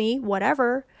healed me,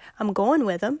 whatever. I'm going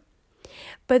with him.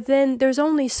 But then there's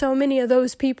only so many of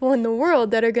those people in the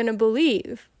world that are going to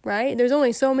believe, right? There's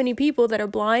only so many people that are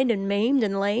blind and maimed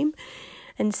and lame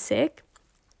and sick.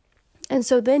 And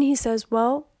so then he says,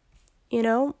 well, you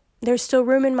know, there's still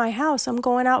room in my house. I'm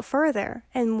going out further.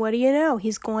 And what do you know?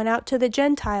 He's going out to the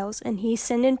Gentiles, and he's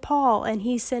sending Paul, and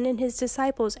he's sending his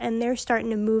disciples, and they're starting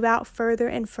to move out further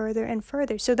and further and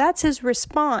further. So that's his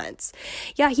response.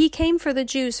 Yeah, he came for the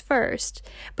Jews first,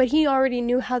 but he already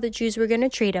knew how the Jews were going to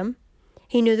treat him.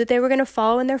 He knew that they were going to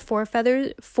follow in their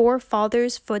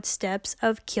forefathers' footsteps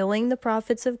of killing the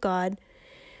prophets of God.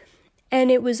 And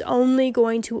it was only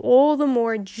going to all the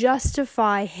more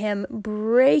justify him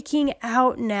breaking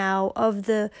out now of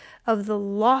the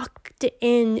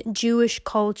locked-in Jewish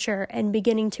culture and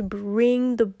beginning to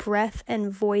bring the breath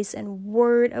and voice and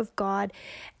word of God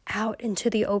out into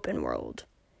the open world.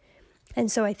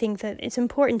 And so I think that it's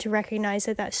important to recognize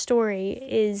that story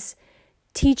is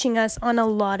teaching us on a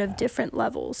lot of different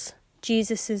levels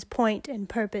Jesus's point and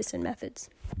purpose and methods.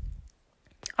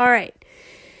 All right.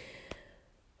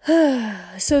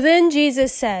 So then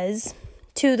Jesus says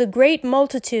to the great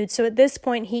multitude, so at this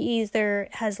point he either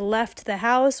has left the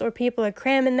house, or people are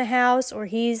cramming the house, or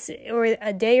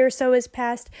a day or so has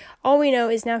passed. All we know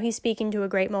is now he's speaking to a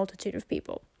great multitude of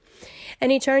people.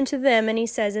 And he turned to them and he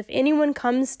says, if anyone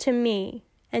comes to me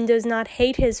and does not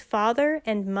hate his father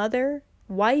and mother,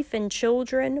 wife and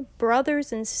children,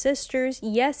 brothers and sisters,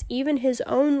 yes, even his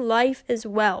own life as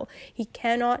well, he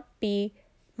cannot be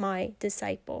my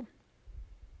disciple.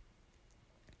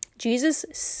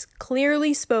 Jesus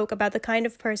clearly spoke about the kind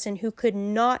of person who could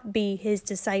not be his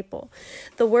disciple.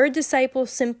 The word disciple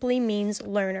simply means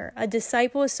learner. A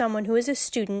disciple is someone who is a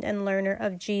student and learner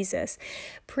of Jesus.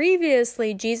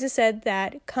 Previously, Jesus said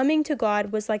that coming to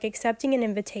God was like accepting an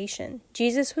invitation.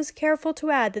 Jesus was careful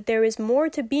to add that there is more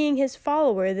to being his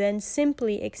follower than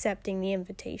simply accepting the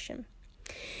invitation.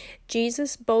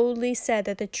 Jesus boldly said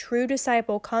that the true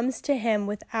disciple comes to him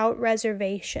without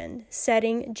reservation,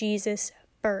 setting Jesus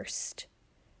first.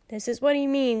 This is what he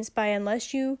means by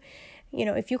unless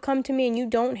if you come to me and you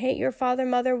don't hate your father,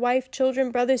 mother, wife, children,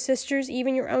 brothers, sisters,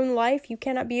 even your own life, you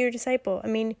cannot be your disciple. I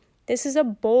mean, this is a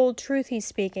bold truth he's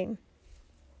speaking.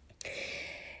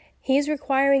 He's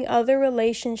requiring other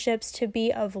relationships to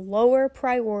be of lower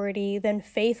priority than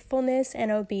faithfulness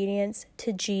and obedience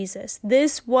to Jesus.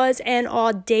 This was an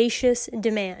audacious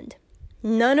demand.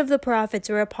 None of the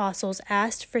prophets or apostles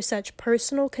asked for such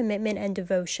personal commitment and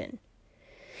devotion.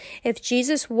 If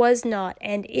Jesus was not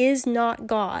and is not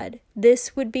God,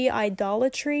 this would be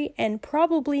idolatry and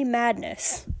probably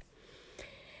madness.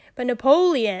 But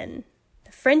Napoleon,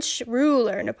 the French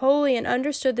ruler, Napoleon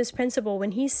understood this principle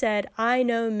when he said, I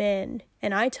know men,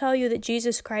 and I tell you that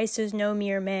Jesus Christ is no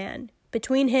mere man.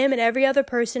 Between him and every other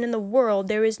person in the world,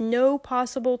 there is no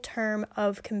possible term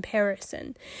of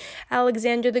comparison.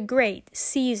 Alexander the Great,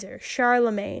 Caesar,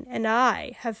 Charlemagne, and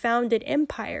I have founded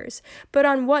empires, but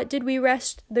on what did we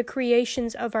rest the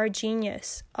creations of our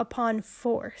genius? Upon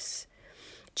force.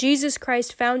 Jesus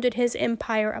Christ founded his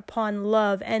empire upon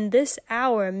love, and this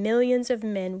hour millions of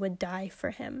men would die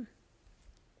for him.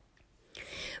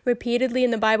 Repeatedly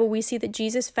in the Bible, we see that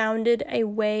Jesus founded a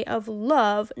way of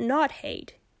love, not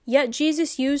hate. Yet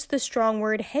Jesus used the strong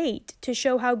word hate to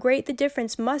show how great the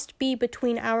difference must be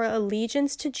between our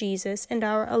allegiance to Jesus and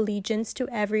our allegiance to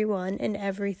everyone and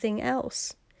everything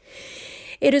else.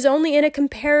 It is only in a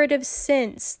comparative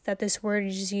sense that this word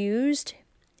is used,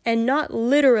 and not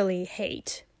literally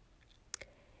hate.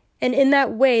 And in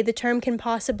that way, the term can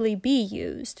possibly be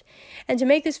used. And to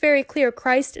make this very clear,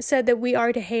 Christ said that we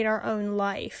are to hate our own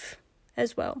life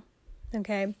as well.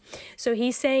 Okay? So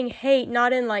he's saying hate,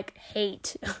 not in like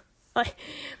hate,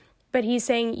 but he's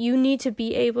saying you need to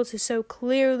be able to so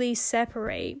clearly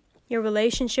separate your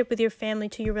relationship with your family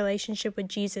to your relationship with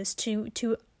Jesus,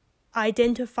 to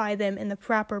identify them in the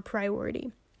proper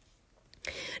priority.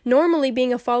 Normally,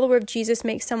 being a follower of Jesus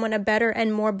makes someone a better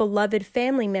and more beloved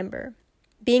family member.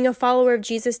 Being a follower of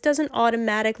Jesus doesn't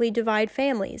automatically divide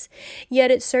families,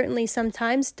 yet it certainly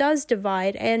sometimes does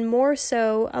divide, and more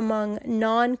so among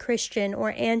non-Christian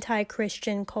or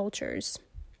anti-Christian cultures.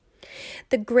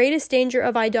 The greatest danger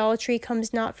of idolatry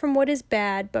comes not from what is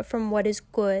bad, but from what is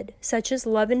good, such as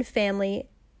love and family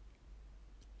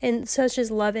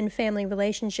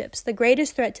relationships. The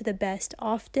greatest threat to the best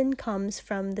often comes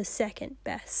from the second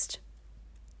best.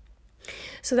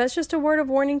 So that's just a word of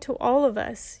warning to all of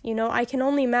us. I can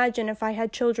only imagine if I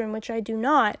had children, which I do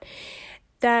not,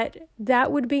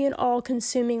 that would be an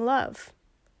all-consuming love.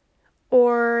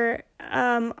 Or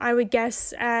I would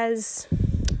guess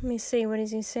let me see, what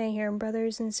is he saying here?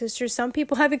 Brothers and sisters. Some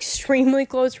people have extremely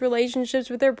close relationships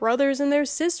with their brothers and their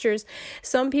sisters.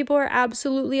 Some people are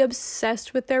absolutely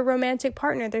obsessed with their romantic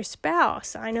partner, their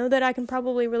spouse. I know that I can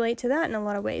probably relate to that in a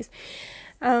lot of ways.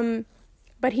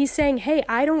 But he's saying, hey,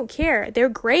 I don't care. They're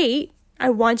great. I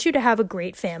want you to have a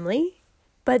great family,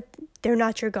 but they're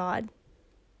not your God.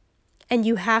 And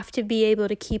you have to be able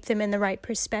to keep them in the right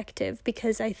perspective,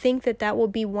 because I think that will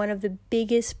be one of the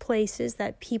biggest places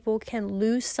that people can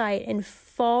lose sight and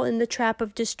fall in the trap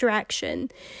of distraction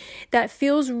that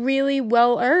feels really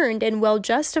well earned and well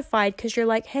justified, because you're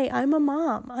like, hey, I'm a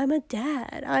mom, I'm a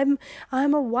dad,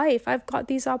 I'm a wife, I've got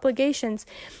these obligations,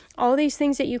 all these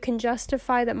things that you can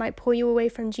justify that might pull you away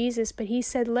from Jesus. But he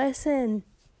said, listen,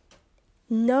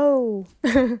 no.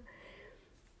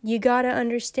 You got to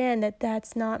understand that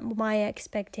that's not my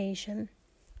expectation.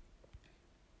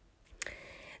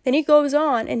 Then he goes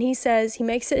on and he says,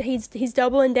 he's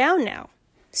doubling down now.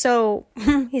 So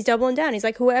he's doubling down. He's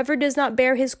like, whoever does not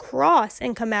bear his cross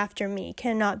and come after me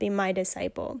cannot be my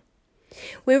disciple.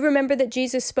 We remember that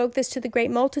Jesus spoke this to the great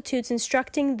multitudes,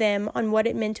 instructing them on what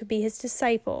it meant to be his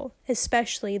disciple,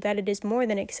 especially that it is more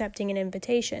than accepting an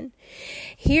invitation.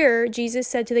 Here, Jesus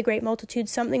said to the great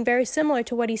multitudes something very similar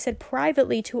to what he said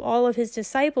privately to all of his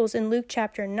disciples in Luke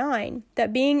chapter 9,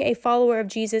 that being a follower of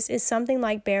Jesus is something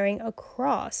like bearing a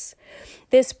cross.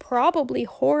 This probably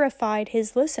horrified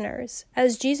his listeners.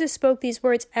 As Jesus spoke these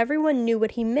words, everyone knew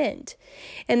what he meant.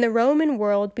 In the Roman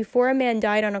world, before a man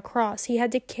died on a cross, he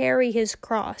had to carry his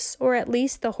cross, or at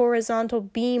least the horizontal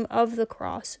beam of the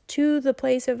cross, to the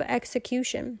place of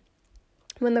execution.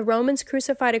 When the Romans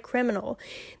crucified a criminal,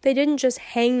 they didn't just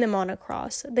hang them on a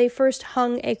cross. They first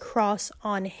hung a cross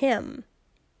on him.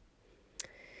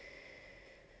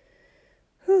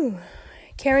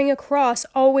 Carrying a cross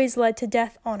always led to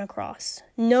death on a cross.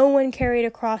 No one carried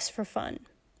a cross for fun.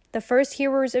 The first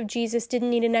hearers of Jesus didn't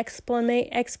need an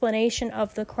explanation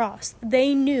of the cross.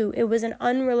 They knew it was an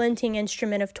unrelenting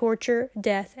instrument of torture,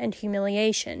 death, and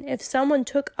humiliation. If someone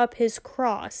took up his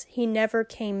cross, he never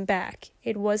came back.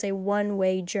 It was a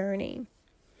one-way journey.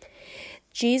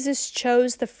 Jesus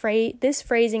chose this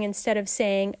phrasing instead of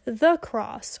saying the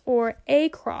cross or a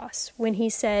cross when he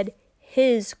said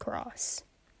his cross.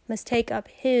 Must take up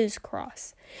his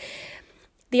cross.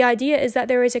 The idea is that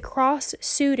there is a cross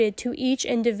suited to each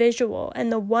individual, and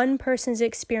the one person's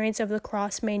experience of the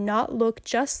cross may not look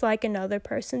just like another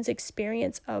person's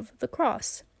experience of the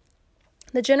cross.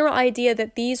 The general idea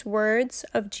that these words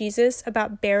of Jesus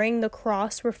about bearing the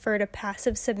cross refer to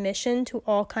passive submission to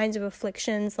all kinds of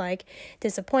afflictions like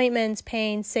disappointments,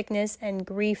 pain, sickness, and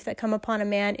grief that come upon a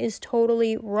man is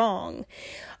totally wrong.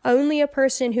 Only a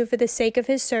person who, for the sake of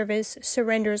his service,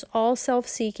 surrenders all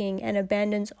self-seeking and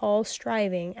abandons all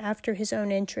striving after his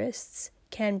own interests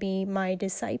can be my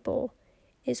disciple,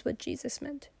 is what Jesus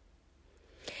meant.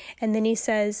 And then he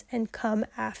says, and come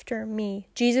after me.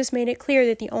 Jesus made it clear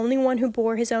that the only one who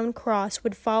bore his own cross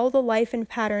would follow the life and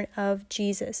pattern of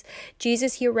Jesus.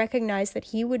 Jesus here recognized that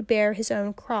he would bear his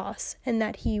own cross and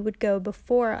that he would go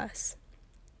before us.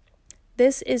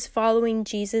 This is following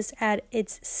Jesus at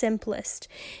its simplest.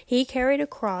 He carried a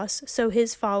cross, so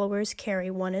his followers carry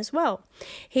one as well.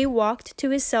 He walked to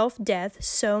his self-death,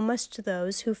 so must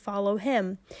those who follow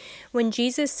him. When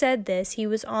Jesus said this, he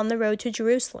was on the road to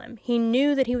Jerusalem. He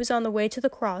knew that he was on the way to the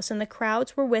cross, and the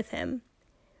crowds were with him.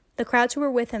 The crowds who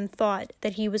were with him thought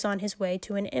that he was on his way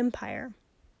to an empire.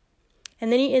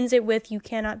 And then he ends it with, you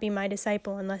cannot be my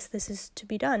disciple unless this is to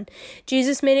be done.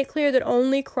 Jesus made it clear that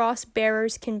only cross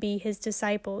bearers can be his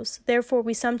disciples. Therefore,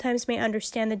 we sometimes may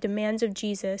understand the demands of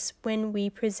Jesus when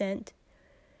we present.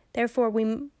 Therefore,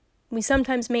 we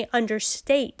sometimes may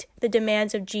understate the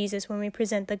demands of Jesus when we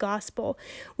present the gospel.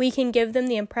 We can give them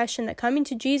the impression that coming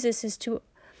to Jesus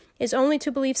is only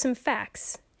to believe some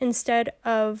facts instead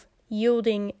of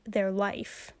yielding their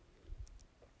life.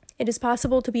 It is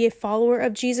possible to be a follower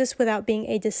of Jesus without being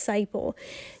a disciple,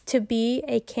 to be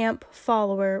a camp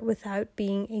follower without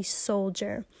being a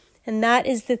soldier. And that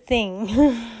is the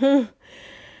thing.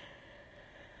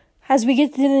 As we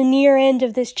get to the near end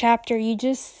of this chapter, you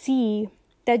just see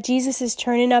that Jesus is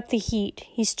turning up the heat.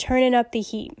 He's turning up the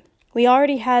heat. We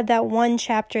already had that one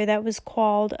chapter that was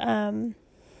called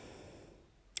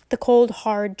The Cold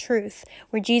Hard Truth,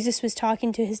 where Jesus was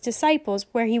talking to his disciples,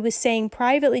 where he was saying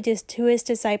privately just to his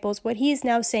disciples what he is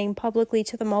now saying publicly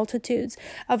to the multitudes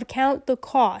of count the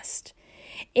cost.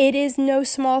 It is no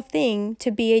small thing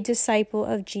to be a disciple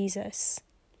of Jesus.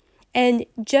 And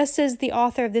just as the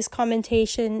author of this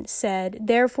commentation said,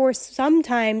 therefore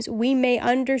sometimes we may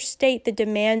understate the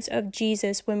demands of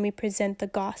Jesus when we present the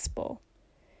gospel.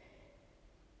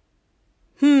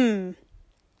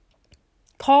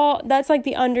 That's like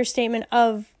the understatement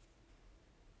of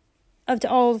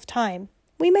all of time.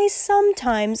 We may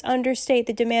sometimes understate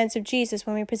the demands of Jesus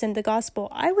when we present the gospel.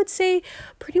 I would say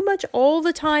pretty much all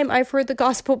the time I've heard the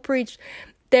gospel preached,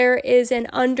 there is an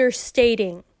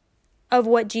understating of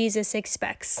what Jesus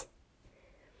expects.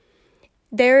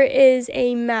 There is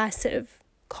a massive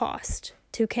cost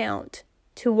to count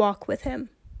to walk with him.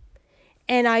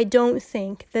 And I don't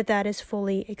think that is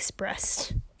fully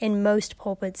expressed in most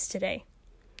pulpits today.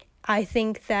 I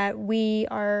think that we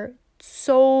are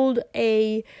sold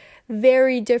a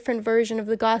very different version of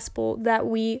the gospel that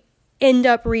we end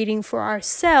up reading for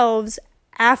ourselves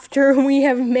after we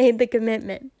have made the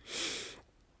commitment.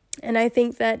 And I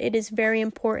think that it is very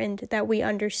important that we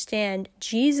understand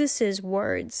Jesus's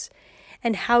words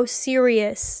and how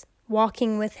serious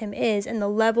walking with him is and the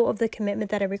level of the commitment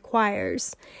that it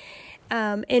requires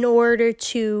in order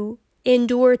to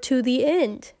endure to the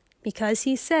end. Because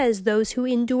he says, those who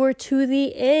endure to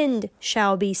the end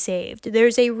shall be saved.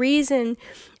 There's a reason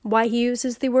why he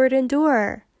uses the word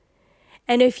endure.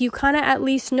 And if you kind of at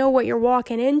least know what you're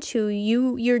walking into,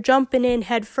 you're jumping in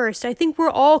head first. I think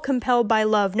we're all compelled by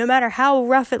love, no matter how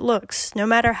rough it looks, no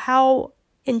matter how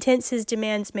intense his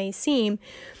demands may seem.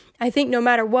 I think no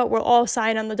matter what, we'll all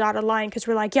sign on the dotted line because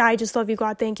we're like, yeah, I just love you,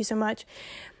 God. Thank you so much.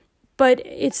 But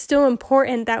it's still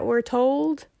important that we're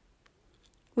told.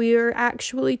 We are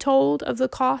actually told of the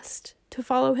cost to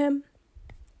follow him.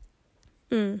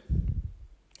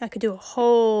 I could do a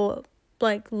whole,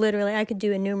 literally, I could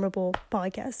do innumerable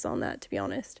podcasts on that, to be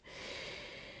honest.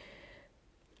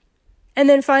 And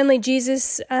then finally,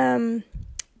 Jesus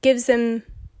gives them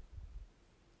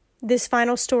this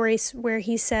final story where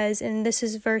he says, and this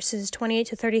is verses 28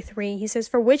 to 33, he says,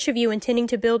 for which of you intending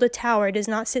to build a tower does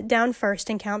not sit down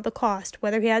first and count the cost,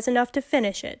 whether he has enough to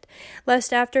finish it,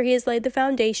 lest after he has laid the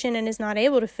foundation and is not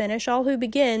able to finish, all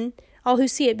who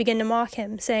see it begin to mock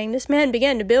him, saying, this man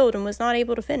began to build and was not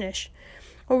able to finish.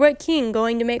 Or what king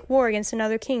going to make war against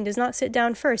another king does not sit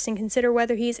down first and consider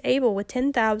whether he is able with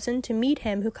 10,000 to meet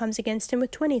him who comes against him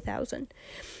with 20,000?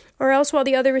 Or else, while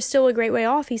the other is still a great way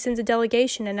off, he sends a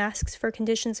delegation and asks for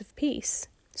conditions of peace.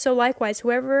 So likewise,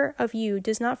 whoever of you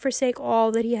does not forsake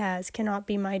all that he has cannot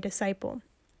be my disciple.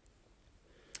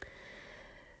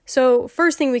 So,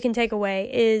 first thing we can take away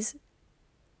is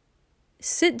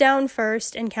sit down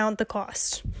first and count the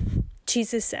cost,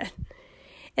 Jesus said.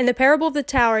 In the parable of the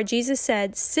tower, Jesus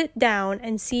said, sit down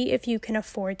and see if you can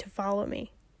afford to follow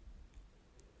me.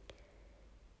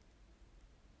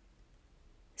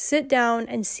 Sit down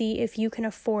and see if you can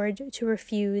afford to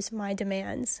refuse my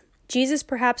demands. Jesus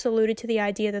perhaps alluded to the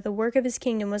idea that the work of his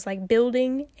kingdom was like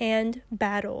building and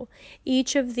battle.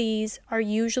 Each of these are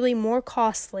usually more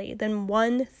costly than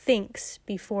one thinks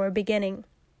before beginning.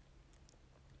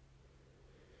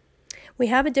 We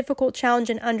have a difficult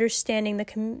challenge in understanding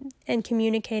and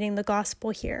communicating the gospel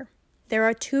here. There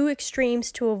are two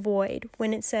extremes to avoid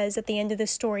when it says at the end of the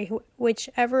story,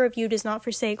 whichever of you does not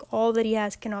forsake all that he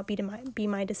has cannot be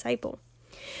my disciple.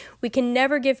 We can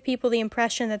never give people the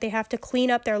impression that they have to clean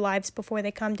up their lives before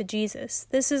they come to Jesus.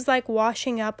 This is like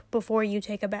washing up before you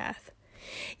take a bath.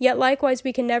 Yet likewise,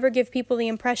 we can never give people the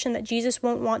impression that Jesus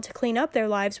won't want to clean up their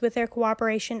lives with their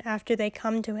cooperation after they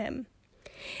come to him.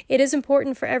 It is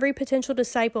important for every potential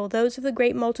disciple, those of the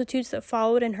great multitudes that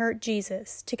followed and heard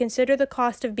Jesus, to consider the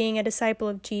cost of being a disciple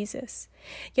of Jesus.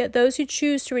 Yet those who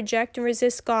choose to reject and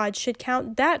resist God should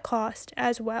count that cost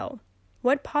as well.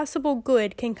 What possible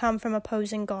good can come from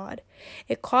opposing God?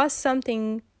 It costs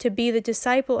something to be the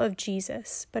disciple of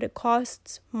Jesus, but it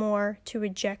costs more to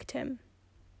reject him.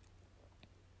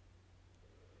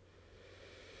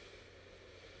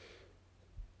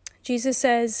 Jesus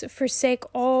says, forsake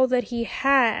all that he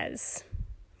has,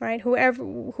 right?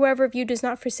 Whoever of you does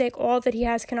not forsake all that he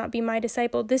has cannot be my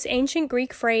disciple. This ancient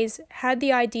Greek phrase had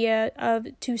the idea of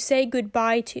to say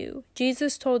goodbye to.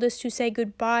 Jesus told us to say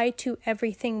goodbye to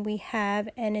everything we have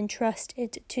and entrust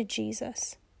it to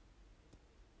Jesus.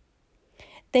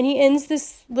 Then he ends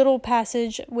this little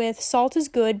passage with, salt is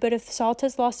good, but if salt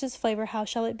has lost its flavor, how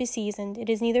shall it be seasoned? It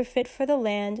is neither fit for the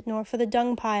land nor for the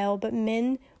dung pile, but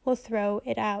men will throw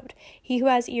it out. He who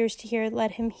has ears to hear,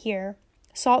 let him hear.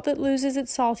 Salt that loses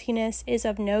its saltiness is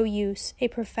of no use. A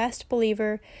professed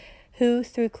believer who,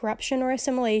 through corruption or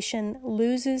assimilation,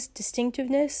 loses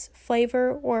distinctiveness,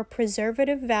 flavor, or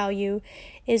preservative value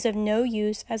is of no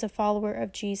use as a follower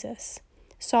of Jesus.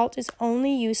 Salt is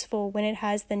only useful when it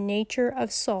has the nature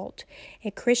of salt.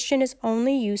 A Christian is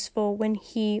only useful when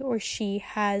he or she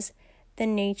has the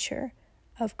nature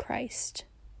of Christ.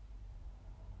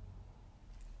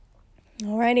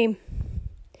 Alrighty.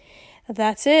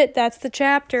 That's it. That's the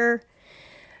chapter.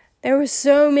 There were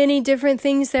so many different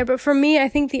things there, but for me, I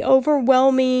think the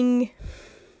overwhelming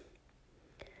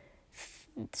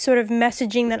sort of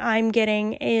messaging that I'm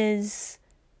getting is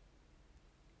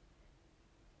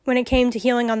when it came to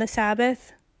healing on the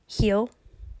Sabbath, heal.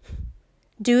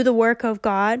 Do the work of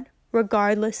God,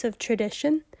 regardless of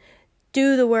tradition.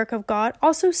 Do the work of God.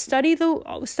 Also study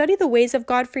the ways of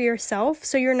God for yourself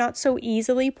so you're not so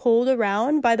easily pulled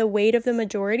around by the weight of the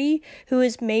majority who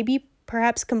has maybe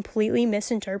perhaps completely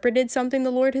misinterpreted something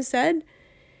the Lord has said.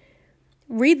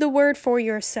 Read the word for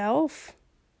yourself.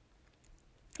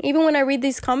 Even when I read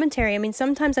these commentary,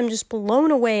 sometimes I'm just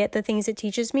blown away at the things it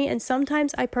teaches me, and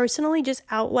sometimes I personally just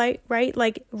outright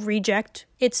reject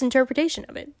its interpretation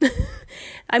of it.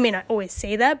 I always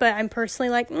say that, but I'm personally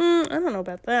like, I don't know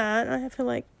about that. I feel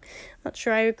like, I'm not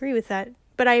sure I agree with that.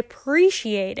 But I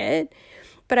appreciate it.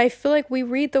 But I feel like we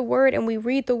read the word, and we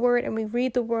read the word, and we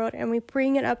read the word, and we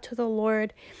bring it up to the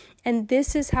Lord. And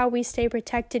this is how we stay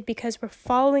protected, because we're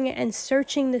following it and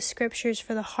searching the scriptures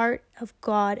for the heart of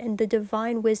God and the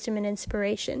divine wisdom and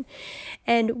inspiration.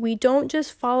 And we don't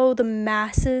just follow the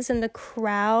masses and the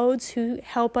crowds who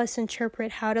help us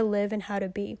interpret how to live and how to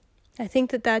be. I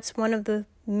think that that's one of the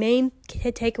main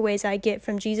takeaways I get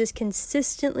from Jesus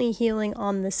consistently healing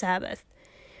on the Sabbath.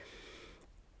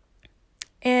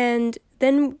 And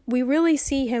then we really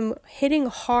see him hitting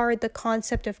hard the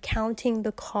concept of counting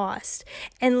the cost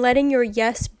and letting your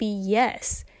yes be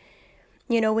yes.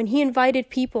 When he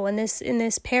invited people in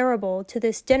this parable to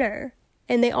this dinner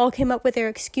and they all came up with their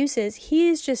excuses, he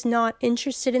is just not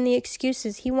interested in the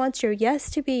excuses. He wants your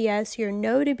yes to be yes, your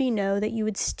no to be no, that you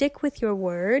would stick with your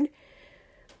word.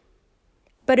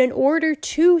 But in order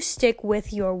to stick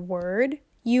with your word,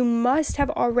 you must have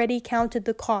already counted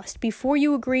the cost. Before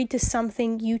you agreed to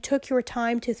something, you took your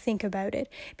time to think about it.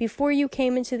 Before you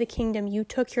came into the kingdom, you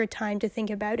took your time to think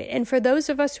about it. And for those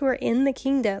of us who are in the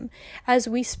kingdom, as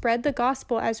we spread the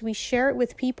gospel, as we share it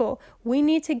with people, we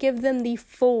need to give them the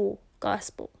full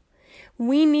gospel.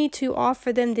 We need to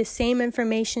offer them the same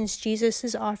information as Jesus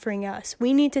is offering us.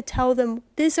 We need to tell them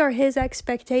these are his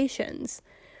expectations.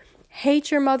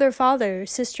 Hate your mother, father,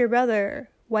 sister, brother,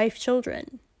 wife,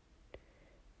 children.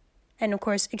 And of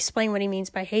course, explain what he means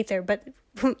by hate there, but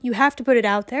you have to put it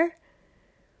out there.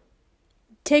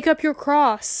 Take up your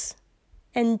cross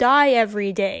and die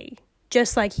every day,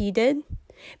 just like he did.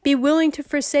 Be willing to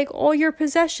forsake all your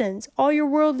possessions, all your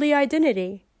worldly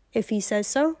identity, if he says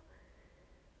so.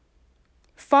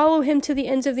 Follow him to the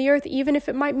ends of the earth, even if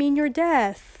it might mean your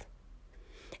death.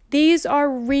 These are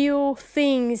real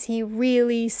things he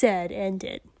really said and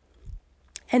did.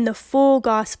 And the full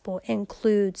gospel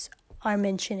includes our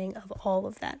mentioning of all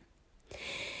of that.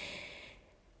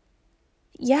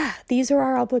 these are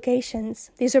our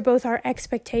obligations. These are both our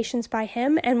expectations by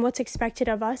him and what's expected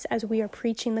of us as we are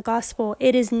preaching the gospel.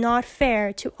 It is not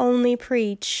fair to only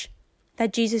preach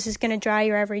that Jesus is going to dry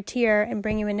your every tear and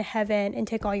bring you into heaven and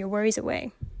take all your worries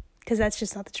away, because that's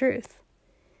just not the truth.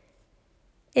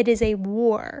 It is a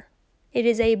war. It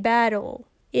is a battle.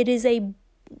 It is a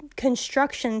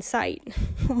construction site,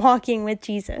 walking with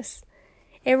Jesus.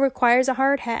 It requires a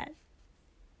hard hat.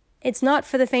 It's not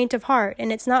for the faint of heart,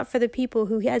 and it's not for the people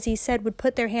who, as he said, would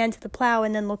put their hand to the plow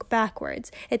and then look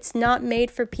backwards. It's not made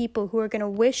for people who are going to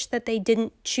wish that they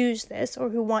didn't choose this or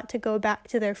who want to go back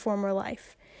to their former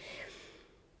life.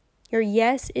 Your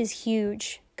yes is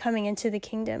huge coming into the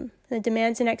kingdom. The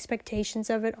demands and expectations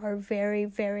of it are very,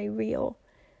 very real.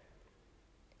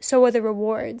 So are the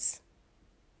rewards.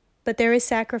 But there is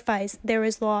sacrifice, there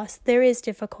is loss, there is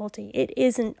difficulty. It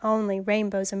isn't only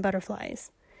rainbows and butterflies.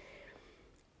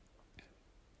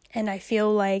 And I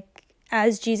feel like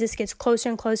as Jesus gets closer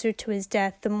and closer to his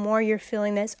death, the more you're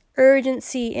feeling this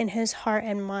urgency in his heart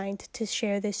and mind to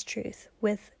share this truth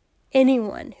with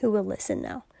anyone who will listen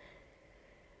now.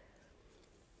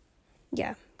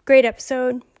 Yeah, great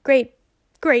episode, great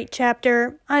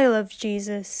chapter. I love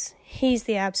Jesus. He's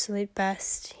the absolute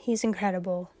best. He's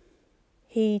incredible.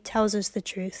 He tells us the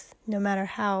truth, no matter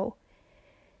how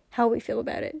we feel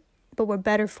about it. But we're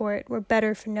better for it. We're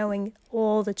better for knowing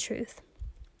all the truth.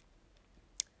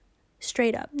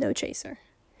 Straight up, no chaser.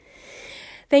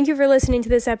 Thank you for listening to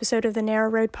this episode of the Narrow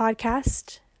Road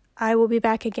Podcast. I will be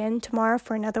back again tomorrow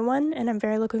for another one, and I'm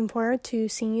very looking forward to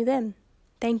seeing you then.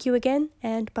 Thank you again,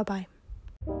 and bye-bye.